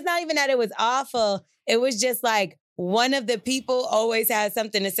 Like, and it's not even that it was awful. It was just like one of the people always had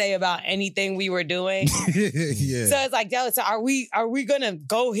something to say about anything we were doing. Yeah. So it's like, yo, so are we gonna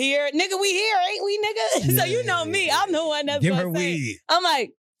go here? Nigga, we here, ain't we, nigga? Yeah, so you know me. I'm the one that's gonna say. Weed. I'm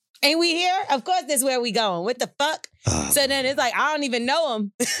like, ain't we here? Of course this is where we going. What the fuck? So then it's like, I don't even know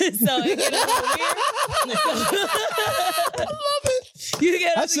him. So it get a little weird. I love it.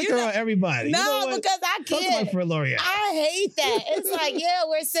 I took her on everybody. No, because I can't. I hate that. It's like, yeah,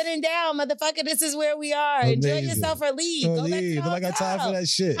 we're sitting down, motherfucker. This is where we are. Amazing. Enjoy yourself or leave. Go back to the hotel. I got time for that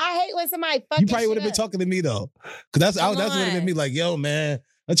shit. I hate when somebody fucking. You probably would have been talking to me though, because that's would have been me. Like, yo, man,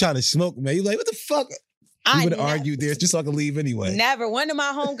 I'm trying to smoke, man. You like, what the fuck? We would have argued there just so I could leave anyway. Never. One of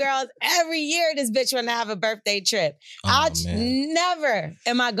my homegirls, every year this bitch want to have a birthday trip. Never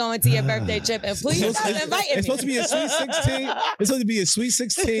am I going to your birthday trip. And please stop inviting me. It's supposed to be a sweet 16. It's supposed to be a sweet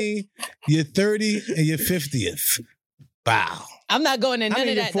 16, your 30, and your 50th. Wow. I'm not going to none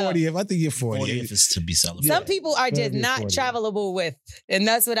of that, 40th. I think you're 40th. 40th is to be celebrated. Some people are just not 40th. Travelable with. And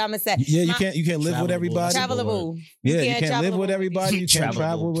that's what I'm going to say. Yeah, you can't live with everybody. Travelable. Yeah, you can't live with everybody. You can't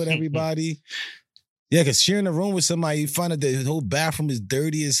travel with everybody. Yeah, because sharing a room with somebody, you find out the whole bathroom is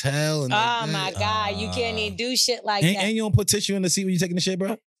dirty as hell. And my God, you can't even do shit like that. And you don't put tissue in the seat when you're taking the shit,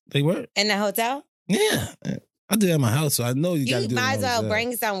 bro? They work. In the hotel? Yeah. I do that in my house, so I know you got to do it. You might as well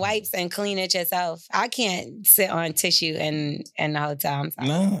bring some wipes and clean it yourself. I can't sit on tissue in the hotel. I'm sorry.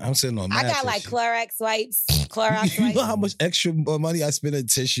 No, I'm sitting on mattress. I got like Clorox wipes. You know how much extra money I spend on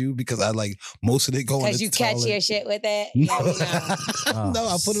tissue because I like most of it going in the toilet. Because you catch your shit with it? Yeah, we know. No,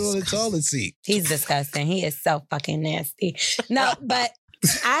 I put it on the toilet seat. He's disgusting. He is so fucking nasty. No, but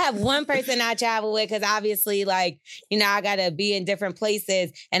I have one person I travel with because obviously, like, you know, I got to be in different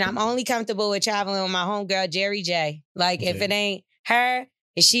places. And I'm only comfortable with traveling with my homegirl, Jerry J. Like, if it ain't her,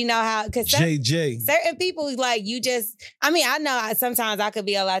 if she know how, because certain people, like, you just, I mean, I know sometimes I could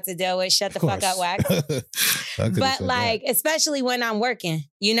be a lot to deal with. Shut the fuck up, Wax. But, like, especially when I'm working,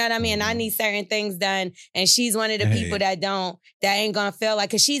 you know what I mean? And I need certain things done. And she's one of the people that ain't going to feel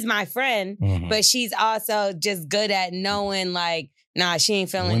like, because she's my friend, but she's also just good at knowing, like, nah, she ain't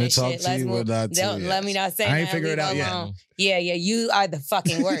feeling this shit. Let's move. Let me not say that. I ain't figured it out yet. Yeah, you are the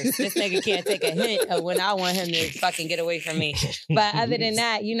fucking worst. This nigga can't take a hint of when I want him to fucking get away from me. But other than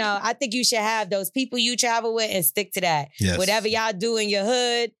that, you know, I think you should have those people you travel with and stick to that. Yes. Whatever y'all do in your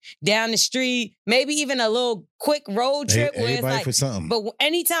hood, down the street, maybe even a little quick road trip where it's like, for something. But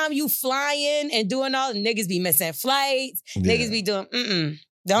anytime you flying and doing all, niggas be missing flights, niggas be doing,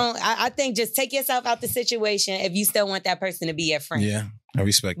 I think just take yourself out the situation if you still want that person to be your friend. Yeah, I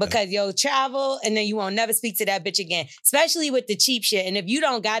respect that. Because you'll travel and then you won't never speak to that bitch again, especially with the cheap shit. And if you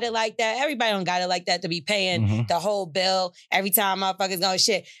don't got it like that, everybody don't got it like that to be paying the whole bill every time motherfuckers go,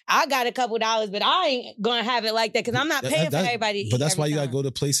 shit, I got a couple dollars, but I ain't going to have it like that because I'm not paying for everybody. But that's why you got to go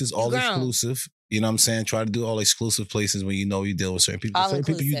to places all exclusive. You know what I'm saying? Try to do all exclusive places when you know you deal with certain people. Certain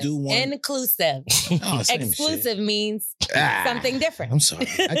people you do want. Inclusive. Exclusive means something different. I'm sorry.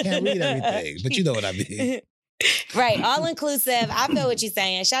 I can't read everything, but you know what I mean. Right. All inclusive. I feel what you're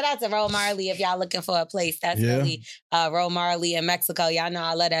saying. Shout out to Ro Marley if y'all looking for a place. That's really Ro Marley in Mexico. Y'all know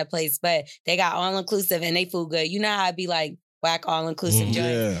I love that place. But they got all inclusive and they food good. You know how I'd be like whack all inclusive joints?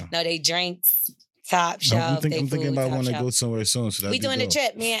 Yeah. No, they drinks. Top shelf. I'm thinking about wanting to go somewhere soon. So we doing a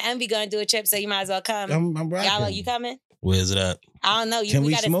trip. Me and Envy gonna do a trip, so you might as well come. I'm rocking. Y'all, you coming? Where's it at? I don't know.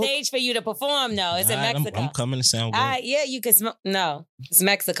 We got a stage for you to perform, though. It's in Mexico. I'm coming to sound good. Yeah, you can smoke. No, it's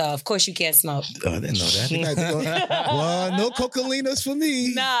Mexico. Of course you can't smoke. Oh, I didn't know that. Well, no cocalinas for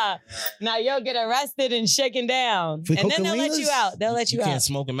me. Nah, you'll get arrested and shaken down. And then they'll let you out. They'll let you out. You can't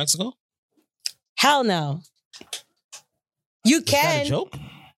smoke in Mexico? Hell no. You can. Is that a joke?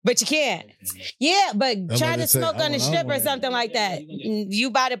 But you can't. Yeah, but try to say, smoke on the strip or want something like that.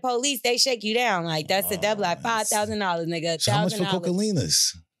 You by the police, they shake you down. Like, that's a double, like $5,000, nigga. So how much for $1,000.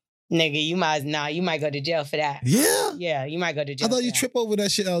 cocalinas? Nigga, you might go to jail for that. Yeah? Yeah, you might go to jail. I thought for you that. trip over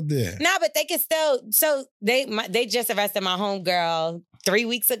that shit out there. Nah, but they can still. So they just arrested my homegirl 3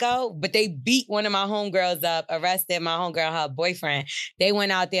 weeks ago, but they beat one of my homegirls up, arrested my homegirl and her boyfriend. They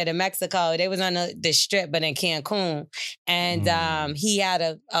went out there to Mexico. They was on the strip, but in Cancun. And he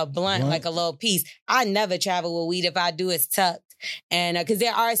had a blunt, like a little piece. I never travel with weed. If I do, it's tucked. And because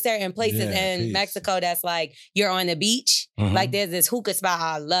there are certain places in Mexico that's like, you're on the beach. Like there's this hookah spot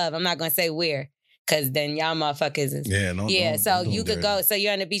I love. I'm not going to say where. Because then y'all motherfuckers is... So you could go... So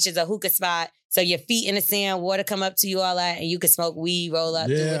you're on the beach, there's a hookah spot. So your feet in the sand, water come up to you, all that, and you can smoke weed, roll up,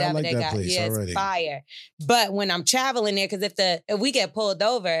 do whatever I like they that got. place already. It's fire. But when I'm traveling there, because if we get pulled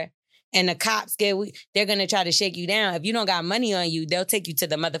over and the cops they're going to try to shake you down. If you don't got money on you, they'll take you to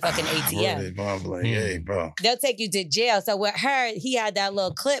the motherfucking ATM. Bro, I'm like, hey, bro. They'll take you to jail. So with her, he had that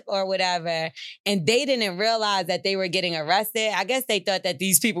little clip or whatever, and they didn't realize that they were getting arrested. I guess they thought that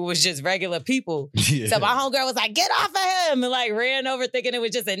these people was just regular people. Yeah. So my homegirl was like, get off of him, and like ran over thinking it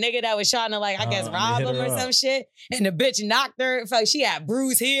was just a nigga that was trying to like, I guess, rob him or some shit. And the bitch knocked her. She had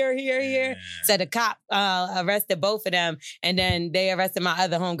bruise here. So the cop arrested both of them, and then they arrested my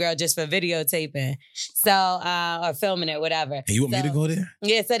other homegirl just for videotaping. So, or filming it, whatever. And you want me to go there?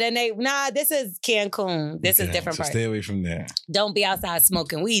 Yeah, so then this is Cancun. This is different part. Stay away from there. Don't be outside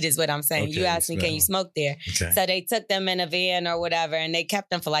smoking weed is what I'm saying. You asked me, can you smoke there? Okay. So they took them in a van or whatever, and they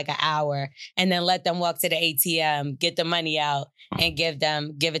kept them for like an hour and then let them walk to the ATM, get the money out, and give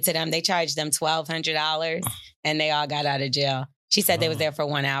it to them. They charged them $1,200 and they all got out of jail. She said they was there for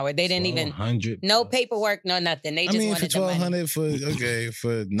 1 hour. They didn't even, no paperwork, no nothing. They just wanted the money. for $1,200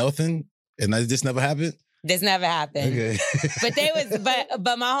 for nothing? And this never happened? This never happened. Okay.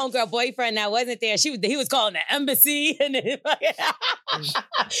 but my homegirl boyfriend that wasn't there, he was calling the embassy and he was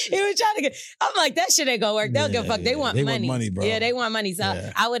trying to get. I'm like, that shit ain't gonna work. They'll give a fuck. They want money. Want money, bro. Yeah, they want money.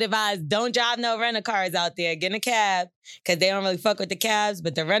 So I would advise, don't drive no rental cars out there. Get in a cab because they don't really fuck with the cabs.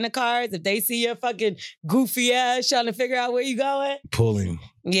 But the rental cars, if they see your fucking goofy ass trying to figure out where you going, pulling.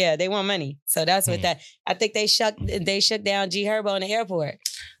 Yeah, they want money. So that's what that. I think they shook down G Herbo in the airport.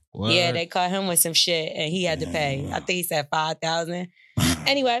 What? Yeah, they caught him with some shit and he had to pay. I think he said $5,000.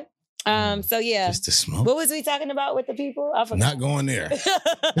 Anyway, so yeah. Just to smoke. What was we talking about with the people? I forgot. Not going there. It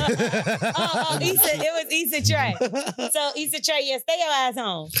was Issa Trey. So Issa Trey, yeah, stay your ass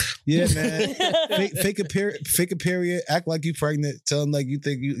home. Yeah, man. Fake a period. Act like you pregnant. Tell them like you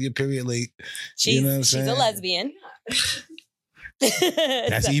think your period late. You know what I'm saying? She's a lesbian.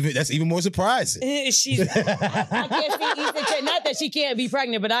 That's even more surprising. I can't see Issa Trey. Not that she can't be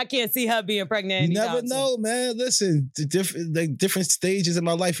pregnant, but I can't see her being pregnant. You never know, man. Listen, different stages in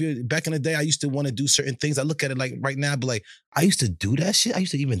my life. Back in the day, I used to want to do certain things. I look at it like right now, but like I used to do that shit. I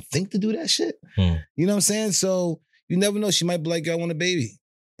used to even think to do that shit. You know what I'm saying? So you never know. She might be like, I want a baby,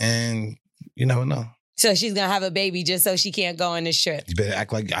 and you never know. So she's going to have a baby just so she can't go on this trip. You better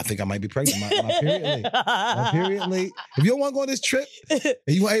act like I think I might be pregnant. My period late. My period late. If you don't want to go on this trip and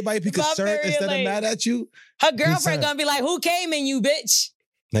you want everybody to be concerned instead of mad at you. Her girlfriend going to be like, who came in you, bitch?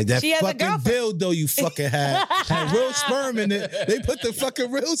 Like that fucking dildo you fucking had real sperm in it. They put the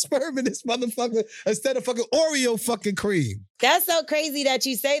fucking real sperm in this motherfucker instead of fucking Oreo fucking cream. That's so crazy that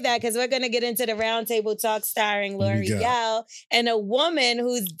you say that because we're going to get into the roundtable talk starring L'Oreal. And a woman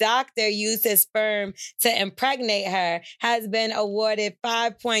whose doctor used his sperm to impregnate her has been awarded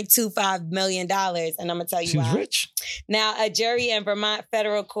 $5.25 million. And I'm going to tell you why. She's rich. Now, a jury in Vermont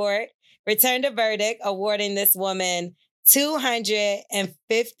federal court returned a verdict awarding this woman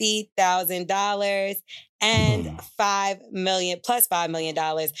 $250,000 and $5 million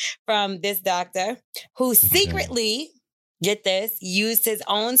from this doctor who secretly, get this, used his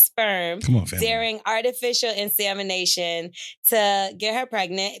own sperm during artificial insemination to get her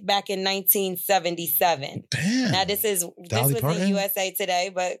pregnant back in 1977. Damn. Now this was in USA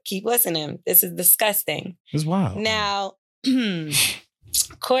Today, but keep listening. This is disgusting. It's wild. Now,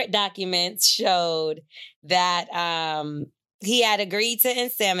 court documents showed that he had agreed to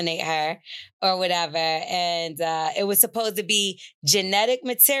inseminate her or whatever, and it was supposed to be genetic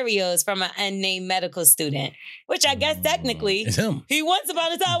materials from an unnamed medical student, which I guess technically he once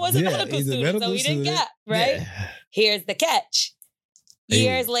upon a time was a medical student, so he didn't get, right? Yeah. Here's the catch.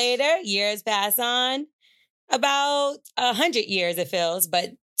 Years later, years pass on, about 100 years it feels,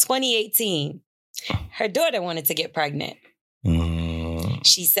 but 2018, her daughter wanted to get pregnant.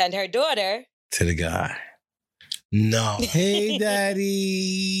 She sent her daughter to the guy. No. Hey,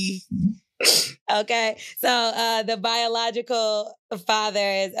 daddy. Okay, so the biological father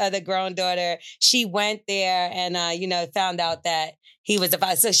is the grown daughter. She went there and found out that he was the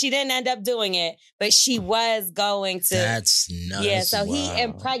father. So she didn't end up doing it, but she was going to. That's nuts. Yeah, so he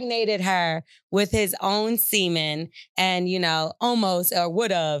impregnated her with his own semen, and almost or would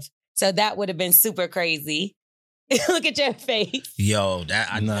have. So that would have been super crazy. Look at your face. Yo,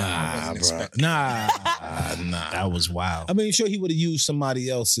 that nah, bro. Nah. That was wild. I mean, sure, he would have used somebody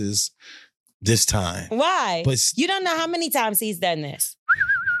else's this time. Why? But you don't know how many times he's done this.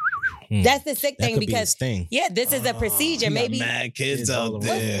 That's the sick thing because this is a procedure. Maybe mad kids out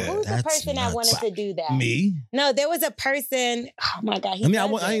there. Who's the person that wanted to do that? Me? No, there was a person. Oh my God!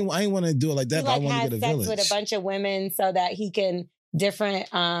 I ain't want to do it like that. But I want to get a village. With a bunch of women so that he can different.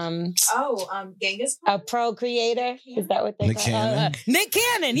 Genghis. A procreator. Is that what they call it? Nick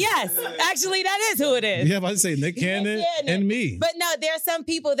Cannon. Yes, actually, that is who it is. Yeah, I was about to say Nick Cannon and me. But no, there are some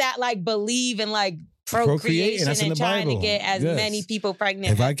people that believe in procreation and trying to get as many people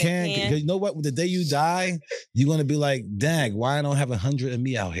pregnant. If I can, you know what? The day you die, you're gonna be like, dang, why I don't have 100 of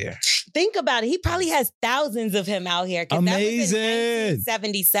me out here? Think about it. He probably has thousands of him out here. Amazing. That was in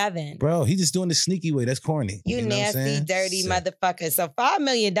 1977. Bro, he's just doing the sneaky way. That's corny. You nasty, dirty motherfucker. So $5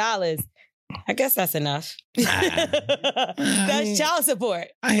 million, I guess that's enough. That's child support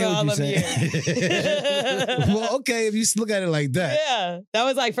for all of you. Well, okay, if you look at it like that. Yeah, that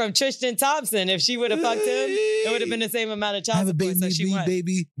was like from Tristan Thompson. If she would have fucked him, it would have been the same amount of child support. So she won.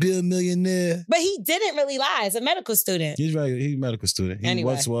 Baby, be a millionaire. But he didn't really lie. He's a medical student. He's right. He's a medical student. He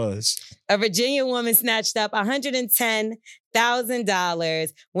once was. A Virginia woman snatched up $110,000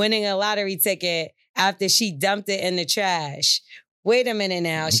 winning a lottery ticket after she dumped it in the trash. Wait a minute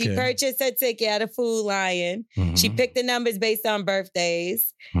now. Okay. She purchased her ticket at a Food Lion. Mm-hmm. She picked the numbers based on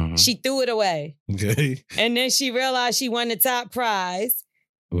birthdays. Mm-hmm. She threw it away. Okay. And then she realized she won the top prize.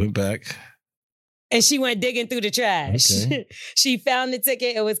 Went back. And she went digging through the trash. Okay. She found the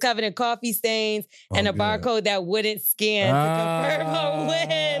ticket. It was covered in coffee stains and a barcode that wouldn't scan to confirm her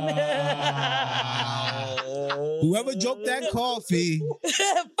win. Whoever joked that coffee.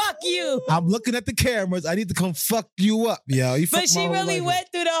 Fuck you. I'm looking at the cameras. I need to come fuck you up, yo. But she really went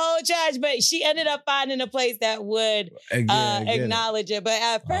through the whole trash, but she ended up finding a place that would acknowledge it. But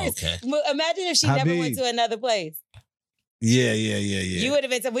at first, imagine if she never went to another place. Yeah. You would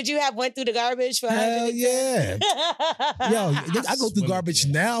have been. Would you have went through the garbage for? Hell yeah. Yo, I go through garbage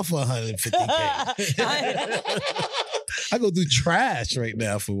now for $150K. I go through trash right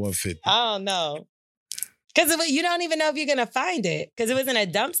now for $150. I don't know. Because you don't even know if you're going to find it. Because it was in a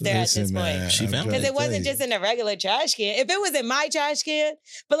dumpster at this point. She found it. Because it wasn't just in a regular trash can. If it was in my trash can,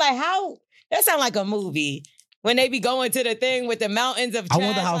 but how? That sounds like a movie. When they be going to the thing with the mountains of trash. I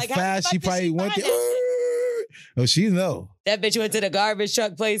wonder how fast she probably went there. Oh, she know. That bitch went to the garbage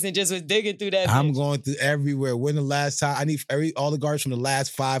truck place and just was digging through that bitch. I'm going through everywhere. When the last time? I need all the garbage from the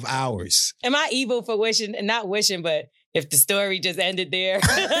last 5 hours. Am I evil for wishing, not wishing, but if the story just ended there?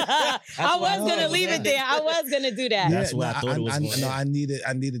 I was going to leave it there. I was going to do that. That's what I thought it was going to. No, I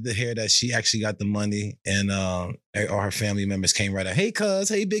needed to hear that she actually got the money and all her family members came right out. Hey, cuz.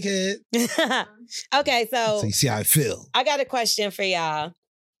 Hey, big head. Okay, so you see how I feel. I got a question for y'all.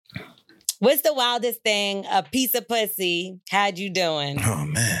 What's the wildest thing a piece of pussy had you doing? Oh,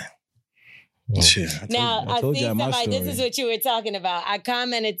 man. Shit. I see somebody, this is what you were talking about. I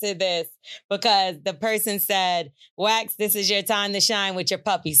commented to this because the person said, Wax, this is your time to shine with your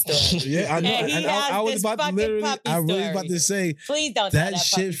puppy story. Yeah, I know. And I was about to literally, I really about to say, please don't tell that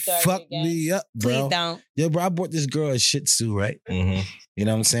shit fucked me up, bro. Please don't. Yo, bro, I bought this girl a Shih Tzu, right? Mm-hmm. You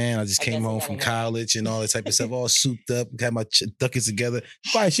know what I'm saying? I just came home from college and all that type of stuff, all souped up, had my duckets together.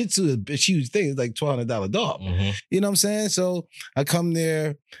 Buy a Shih Tzu is a huge thing. It's like $1,200 dog. Mm-hmm. You know what I'm saying? So I come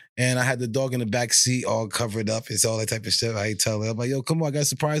there and I had the dog in the back seat all covered up. It's all that type of stuff. I tell her, I'm like, yo, come on, I got a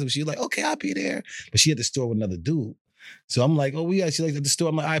surprise. She's like, okay, I'll be there. But she at the store with another dude. So I'm like, oh, she's like at the store.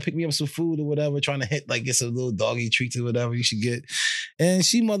 I'm like, all right, pick me up some food or whatever, trying to get some little doggy treats or whatever you should get. And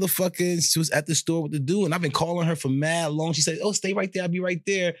she she was at the store with the dude, and I've been calling her for mad long. She said, oh, stay right there. I'll be right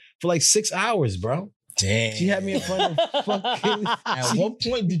there for like 6 hours, bro. Damn. She had me in front of fucking... At what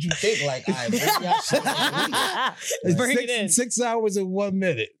point did you think, like, all right, bring it in. 6 hours and 1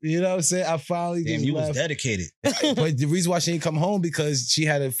 minute. You know what I'm saying? I finally just you left. was dedicated. But the reason why she didn't come home because she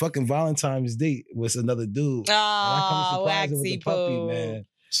had a fucking Valentine's date with another dude. Oh, waxy puppy, man.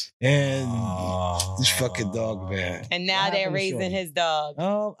 And this fucking dog, man. And now they're raising his dog.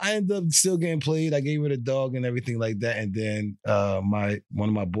 I ended up still getting played. I gave her the dog and everything like that. And then one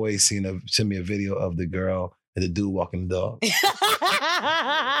of my boys sent me a video of the girl and the dude walking the dog.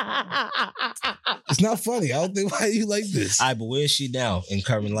 It's not funny. I don't think why you like this. All right, but where is she now in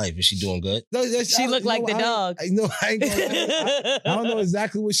current life? Is she doing good? No, She looked like the dog. I ain't gonna, I don't know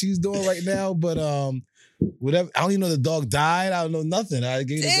exactly what she's doing right now, but whatever. I don't even know the dog died. I don't know nothing. I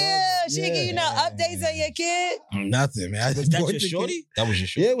gave the dog. She didn't give you no updates on your kid? Nothing, man. Was that your shorty? That was your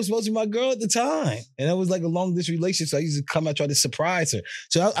shorty? Yeah, it was supposed to be my girl at the time. And it was like a long distance relationship. So I used to come and try to surprise her.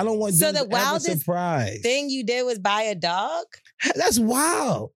 So I don't want to do the wildest surprise thing you did was buy a dog? That's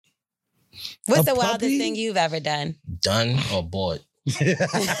wild. What's the wildest thing you've ever done? Done or bought?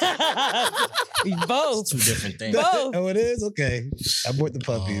 Both. Two different things. Both. Oh, it is? Okay. I bought the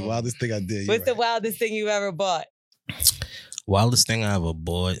puppy. Wildest thing I did. What's the wildest thing you ever bought? Wildest thing I ever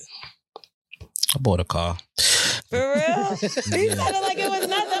bought? I bought a car. For real? He sounded like it was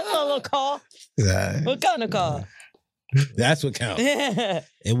not that little car. What kind of car? That's what counts.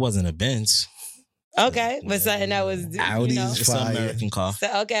 It wasn't a Benz. Okay, but something that was It's an American car. So,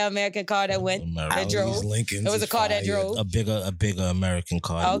 American car that went that drove. Lincolns. It was a car that drove. A bigger American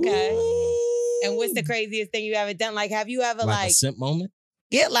car. Okay. And what's the craziest thing you ever done? Like, have you ever a simp moment?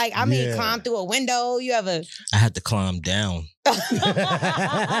 Yeah, climb through a window. You ever? I had to climb down.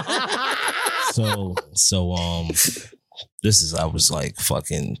 So I was like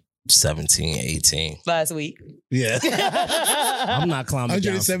fucking 17, 18. Last week. Yeah. I'm not climbing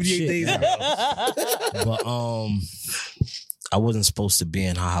 178 days ago. But I wasn't supposed to be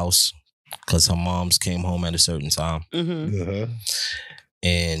in her house because her moms came home at a certain time. Mm-hmm. Uh-huh.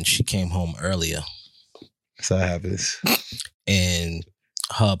 And she came home earlier. So that happens. And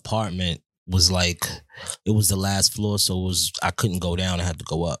her apartment was like, it was the last floor, so I couldn't go down, I had to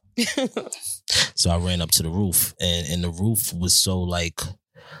go up. So I ran up to the roof, and the roof was so like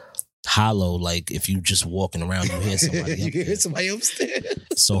hollow, like if you just walking around, you hear somebody you hear somebody upstairs.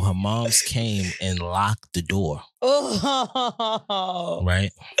 So her moms came and locked the door. Oh.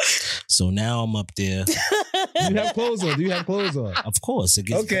 Right? So now I'm up there. Do you have clothes on? Of course. It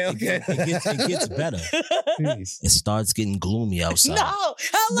gets, okay. It gets better. Jeez. It starts getting gloomy outside. No.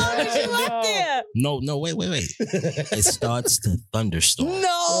 How long was you up there? No, wait. It starts to thunderstorm.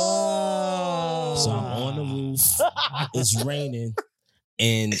 No. So I'm on the roof. It's raining.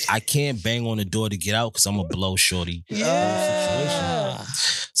 And I can't bang on the door to get out because I'm going to blow shorty. Yeah.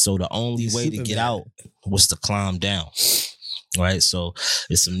 So the only way to get out was to climb down. Right? So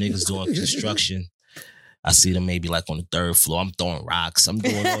there's some niggas doing construction. I see them maybe like on the third floor. I'm throwing rocks. I'm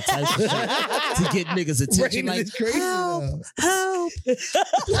doing all types of shit to get niggas' attention. Rain is crazy, help.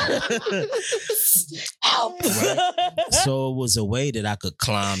 Help. Right? So it was a way that I could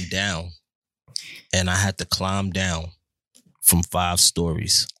climb down. And I had to climb down from 5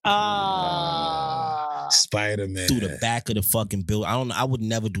 stories. Spider-Man. Through the back of the fucking building. I would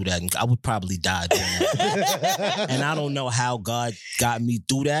never do that. I would probably die doing that. And I don't know how God got me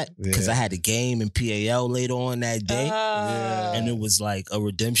through that because I had a game in PAL later on that day. And it was like a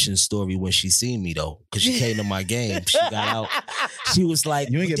redemption story when she seen me though. Because she came to my game. She got out. She was like,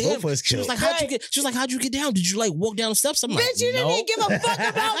 you ain't get both of us killed. She was like, how'd you get down? Did you like walk down the steps? I'm like, bitch, you didn't even give a fuck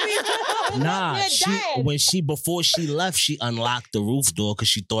about me. Nah, before she left, she unlocked the roof door because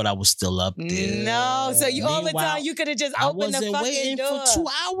she thought I was still up there. No, so you all the time you could have just opened the fucking door. I wasn't waiting for 2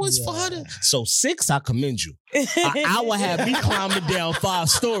 hours for her to. So 6, I commend you. An hour had me climbing down 5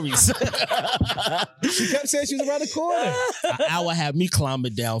 stories. She kept saying she was around the corner. An hour had me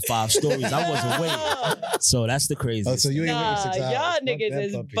climbing down 5 stories. I wasn't waiting. So that's the craziest. Oh, so you ain't waiting 6 hours. Y'all niggas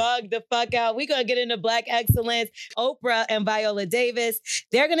is bugged the fuck out. We're going to get into Black excellence. Oprah and Viola Davis,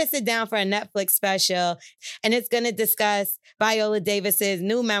 they're going to sit down for a Netflix special, and it's going to discuss Viola Davis's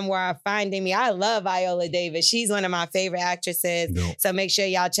new memoir, Finding Me. I love Viola Davis. She's one of my favorite actresses. No. So make sure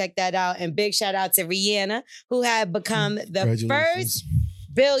y'all check that out. And big shout out to Rihanna, who had become the first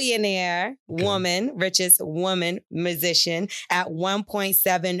billionaire woman, richest woman musician at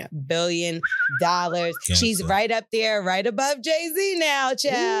 $1.7 billion. She's right up there, right above Jay-Z now,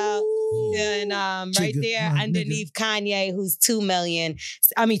 child. Ooh. And right there underneath Kanye, who's 2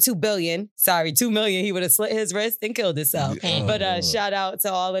 billion. Sorry, 2 million. He would have slit his wrist and killed himself. But shout out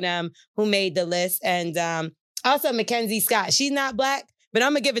to all of them who made the list. And also Mackenzie Scott. She's not Black, but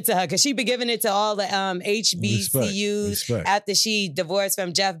I'm going to give it to her because she been giving it to all the HBCUs Respect. After she divorced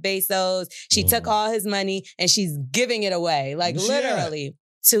from Jeff Bezos. She took all his money and she's giving it away, like literally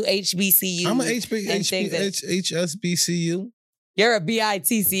to HBCUs. I'm an HSBCU. You're a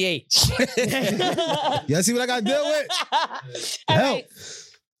BITCH. Y'all see what I got to deal with? All right.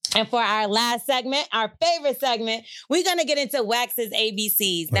 And for our last segment, our favorite segment, we're going to get into Wax's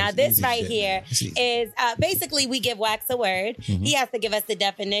ABCs. Now, this right here is basically we give Wax a word. Mm-hmm. He has to give us the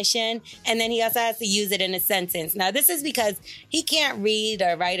definition, and then he also has to use it in a sentence. Now, this is because he can't read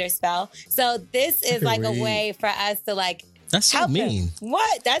or write or spell. So this is like a way for us to like That's so mean. Him.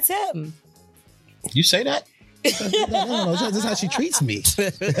 What? That's him. You say that? No, that's how she treats me.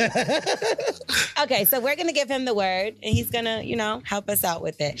 Okay, so we're gonna give him the word, and he's gonna, help us out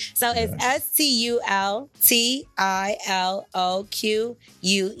with it. So it's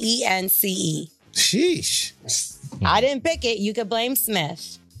STULTILOQUENCE. Sheesh. I didn't pick it. You could blame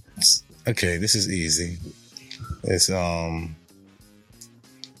Smith. Okay, this is easy. It's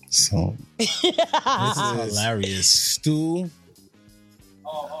So this is hilarious. Stew.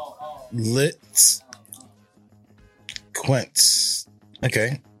 Lit. Quince.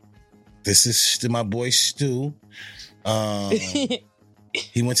 Okay. This is my boy Stu.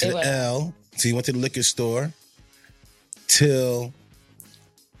 He went to the L. So he went to the liquor store till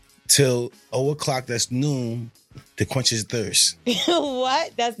 0:00. That's noon to quench his thirst.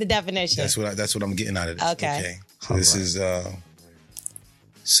 What? That's the definition. That's what I'm getting out of this. Okay. So this is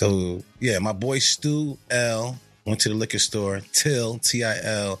my boy Stu L went to the liquor store till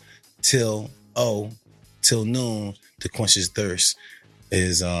TIL till noon to quench his thirst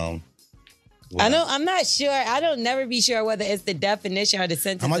is I know. I'm not sure. I don't never be sure whether it's the definition or the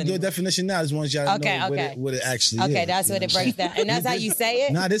sentence. I might do a definition now. I just want y'all to know what it actually is. Okay, that's what it breaks down. And that's how you say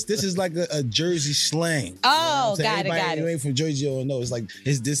it? Nah, this is like a Jersey slang. Oh, got it. You ain't from Jersey or no. It's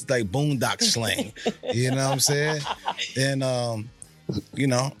this like boondock slang. You know what I'm saying? And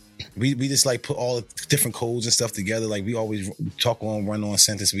we just like put all the different codes and stuff together. Like we always talk on run-on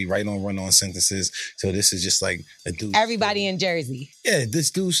sentences. We write on run-on sentences. So this is just like a dude. Everybody in Jersey. Yeah,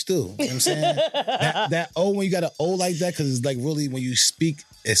 this dude Stu. You know what I'm saying? that O, when you got an O like that, because it's like really when you speak,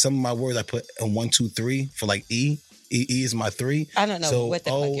 some of my words I put a 1, 2, 3 for like E. E is my 3. I don't know so what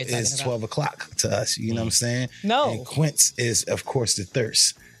the O fuck you're talking is about. 12:00 to us. You know what I'm saying? No. And Quince is, of course, the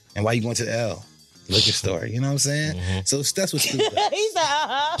thirst. And why you going to the L? Liquor store, you know what I'm saying? Mm-hmm. So that's what Stu does. He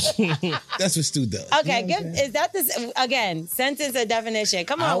said, That's what Stu does. Okay, is that this again? Sentence or definition?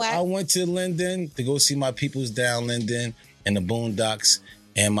 Come on, Wax. I went to Linden to go see my peoples down Linden in the Boondocks,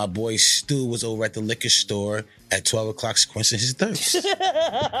 and my boy Stu was over at the liquor store at 12:00 quenching his thirst.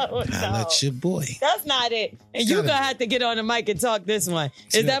 That's your boy. That's not it. And you're gonna have to get on the mic and talk this one.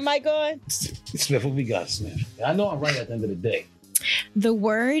 Is that mic on? Smith, what we got, Smith? I know I'm right at the end of the day. The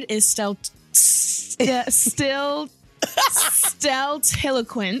word is steltiloquence.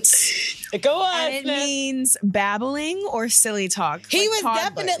 Go on, and it means babbling or silly talk. He was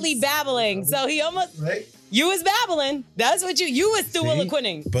definitely babbling. So he almost... Right? You was babbling. That's what you was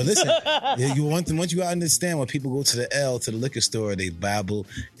still-eloquenting. But listen, once you gotta understand, when people go to the L, to the liquor store, they babble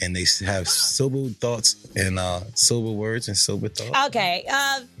and they have sober thoughts and sober words and sober thoughts. Okay.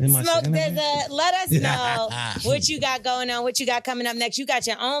 Smoke DZA, let us know what you got going on, what you got coming up next. You got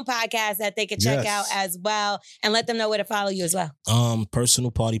your own podcast that they can check out as well, and let them know where to follow you as well.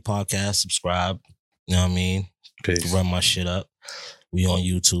 Personal Party Podcast, subscribe. You know what I mean? Peace. Run my shit up. We on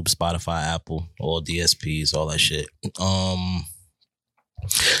YouTube, Spotify, Apple, all DSPs, all that shit.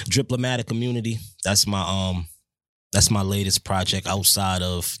 Diplomatic Community. That's my latest project outside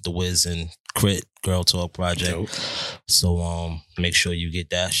of the Wiz and Crit Girl Talk project. Dope. So make sure you get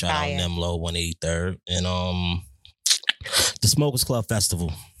that. Shout out Nemlo 183rd. And the Smokers Club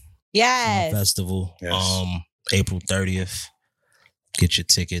Festival. Yes. Festival. Yes. April 30th. Get your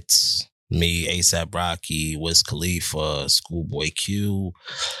tickets. Me, ASAP Rocky, Wiz Khalifa, Schoolboy Q,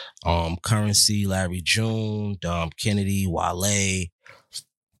 Currency, Larry June, Dom Kennedy, Wale.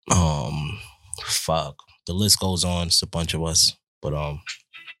 The list goes on. It's a bunch of us. But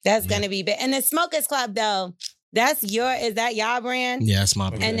that's gonna be big. And the Smokers Club though, is that y'all brand? Yeah, that's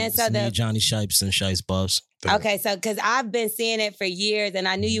my brand. And then it's me, Johnny Shipes and Shipes Bubs. Okay, so because I've been seeing it for years and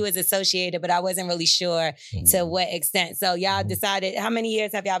I knew you was associated, but I wasn't really sure to what extent. So y'all decided, how many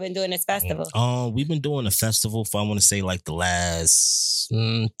years have y'all been doing this festival? We've been doing a festival for, I want to say like the last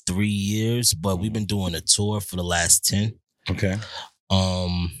 3 years, but we've been doing a tour for the last 10. Okay.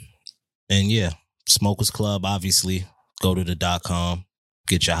 And yeah, Smokers Club, obviously, go to the.com.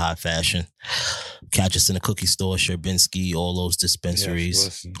 Get your hot fashion. Catch us in the cookie store, Sherbinsky, all those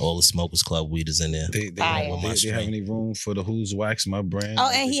dispensaries, all the Smokers Club weed is in there. They have any room for the Who's Wax, my brand? Oh,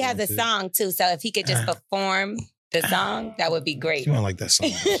 and he has a song too. So if he could just perform the song, that would be great. You won't like that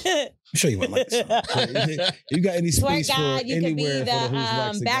song. I'm sure you won't like the song. You got any space for God, you could be anywhere the for the Who's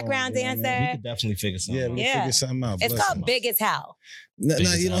Waxing background Gone, you know what I mean? dancer. We could definitely figure something out. Yeah, we can figure something out. It's Bless called him. Big as Hell. No, Big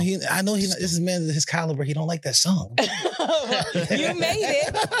as you know, hell. I know this is man his caliber. He don't like that song. You made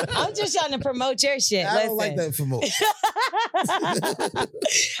it. I'm just trying to promote your shit. I don't like Listen. that for more.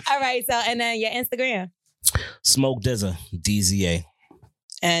 All right, so and then your Instagram Smoke DZA, DZA.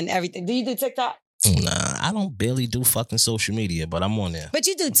 and everything. Do you do TikTok? Nah, I don't barely do fucking social media, but I'm on there. But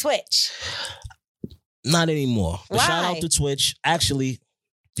you do Twitch. Not anymore. But Why? shout out to Twitch. Actually,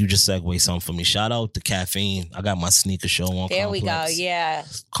 you just segue something for me. Shout out to Caffeine. I got my sneaker show on There Complex. we go. Yeah.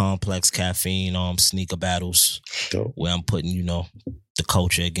 Complex Caffeine, sneaker battles. Dope. Where I'm putting, the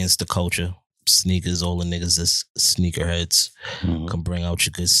culture against the culture. Sneakers, all the niggas that's sneakerheads can bring out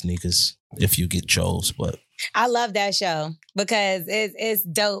your good sneakers if you get chose. But I love that show because it's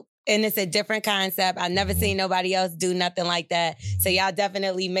dope. And it's a different concept. I've never seen nobody else do nothing like that. So y'all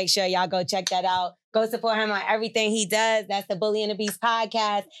definitely make sure y'all go check that out. Go support him on everything he does. That's the Bully and the Beast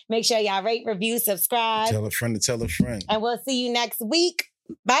podcast. Make sure y'all rate, review, subscribe. Tell a friend to tell a friend. And we'll see you next week.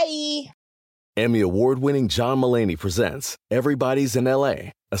 Bye. Emmy award-winning John Mulaney presents Everybody's in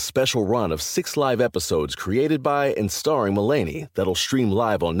L.A., a special run of 6 live episodes created by and starring Mulaney that'll stream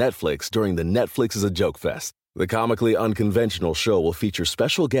live on Netflix during the Netflix is a Joke Fest. The comically unconventional show will feature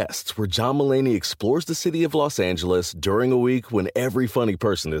special guests where John Mulaney explores the city of Los Angeles during a week when every funny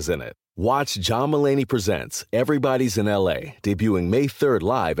person is in it. Watch John Mulaney Presents Everybody's in L.A., debuting May 3rd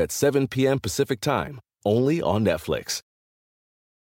live at 7 p.m. Pacific Time, only on Netflix.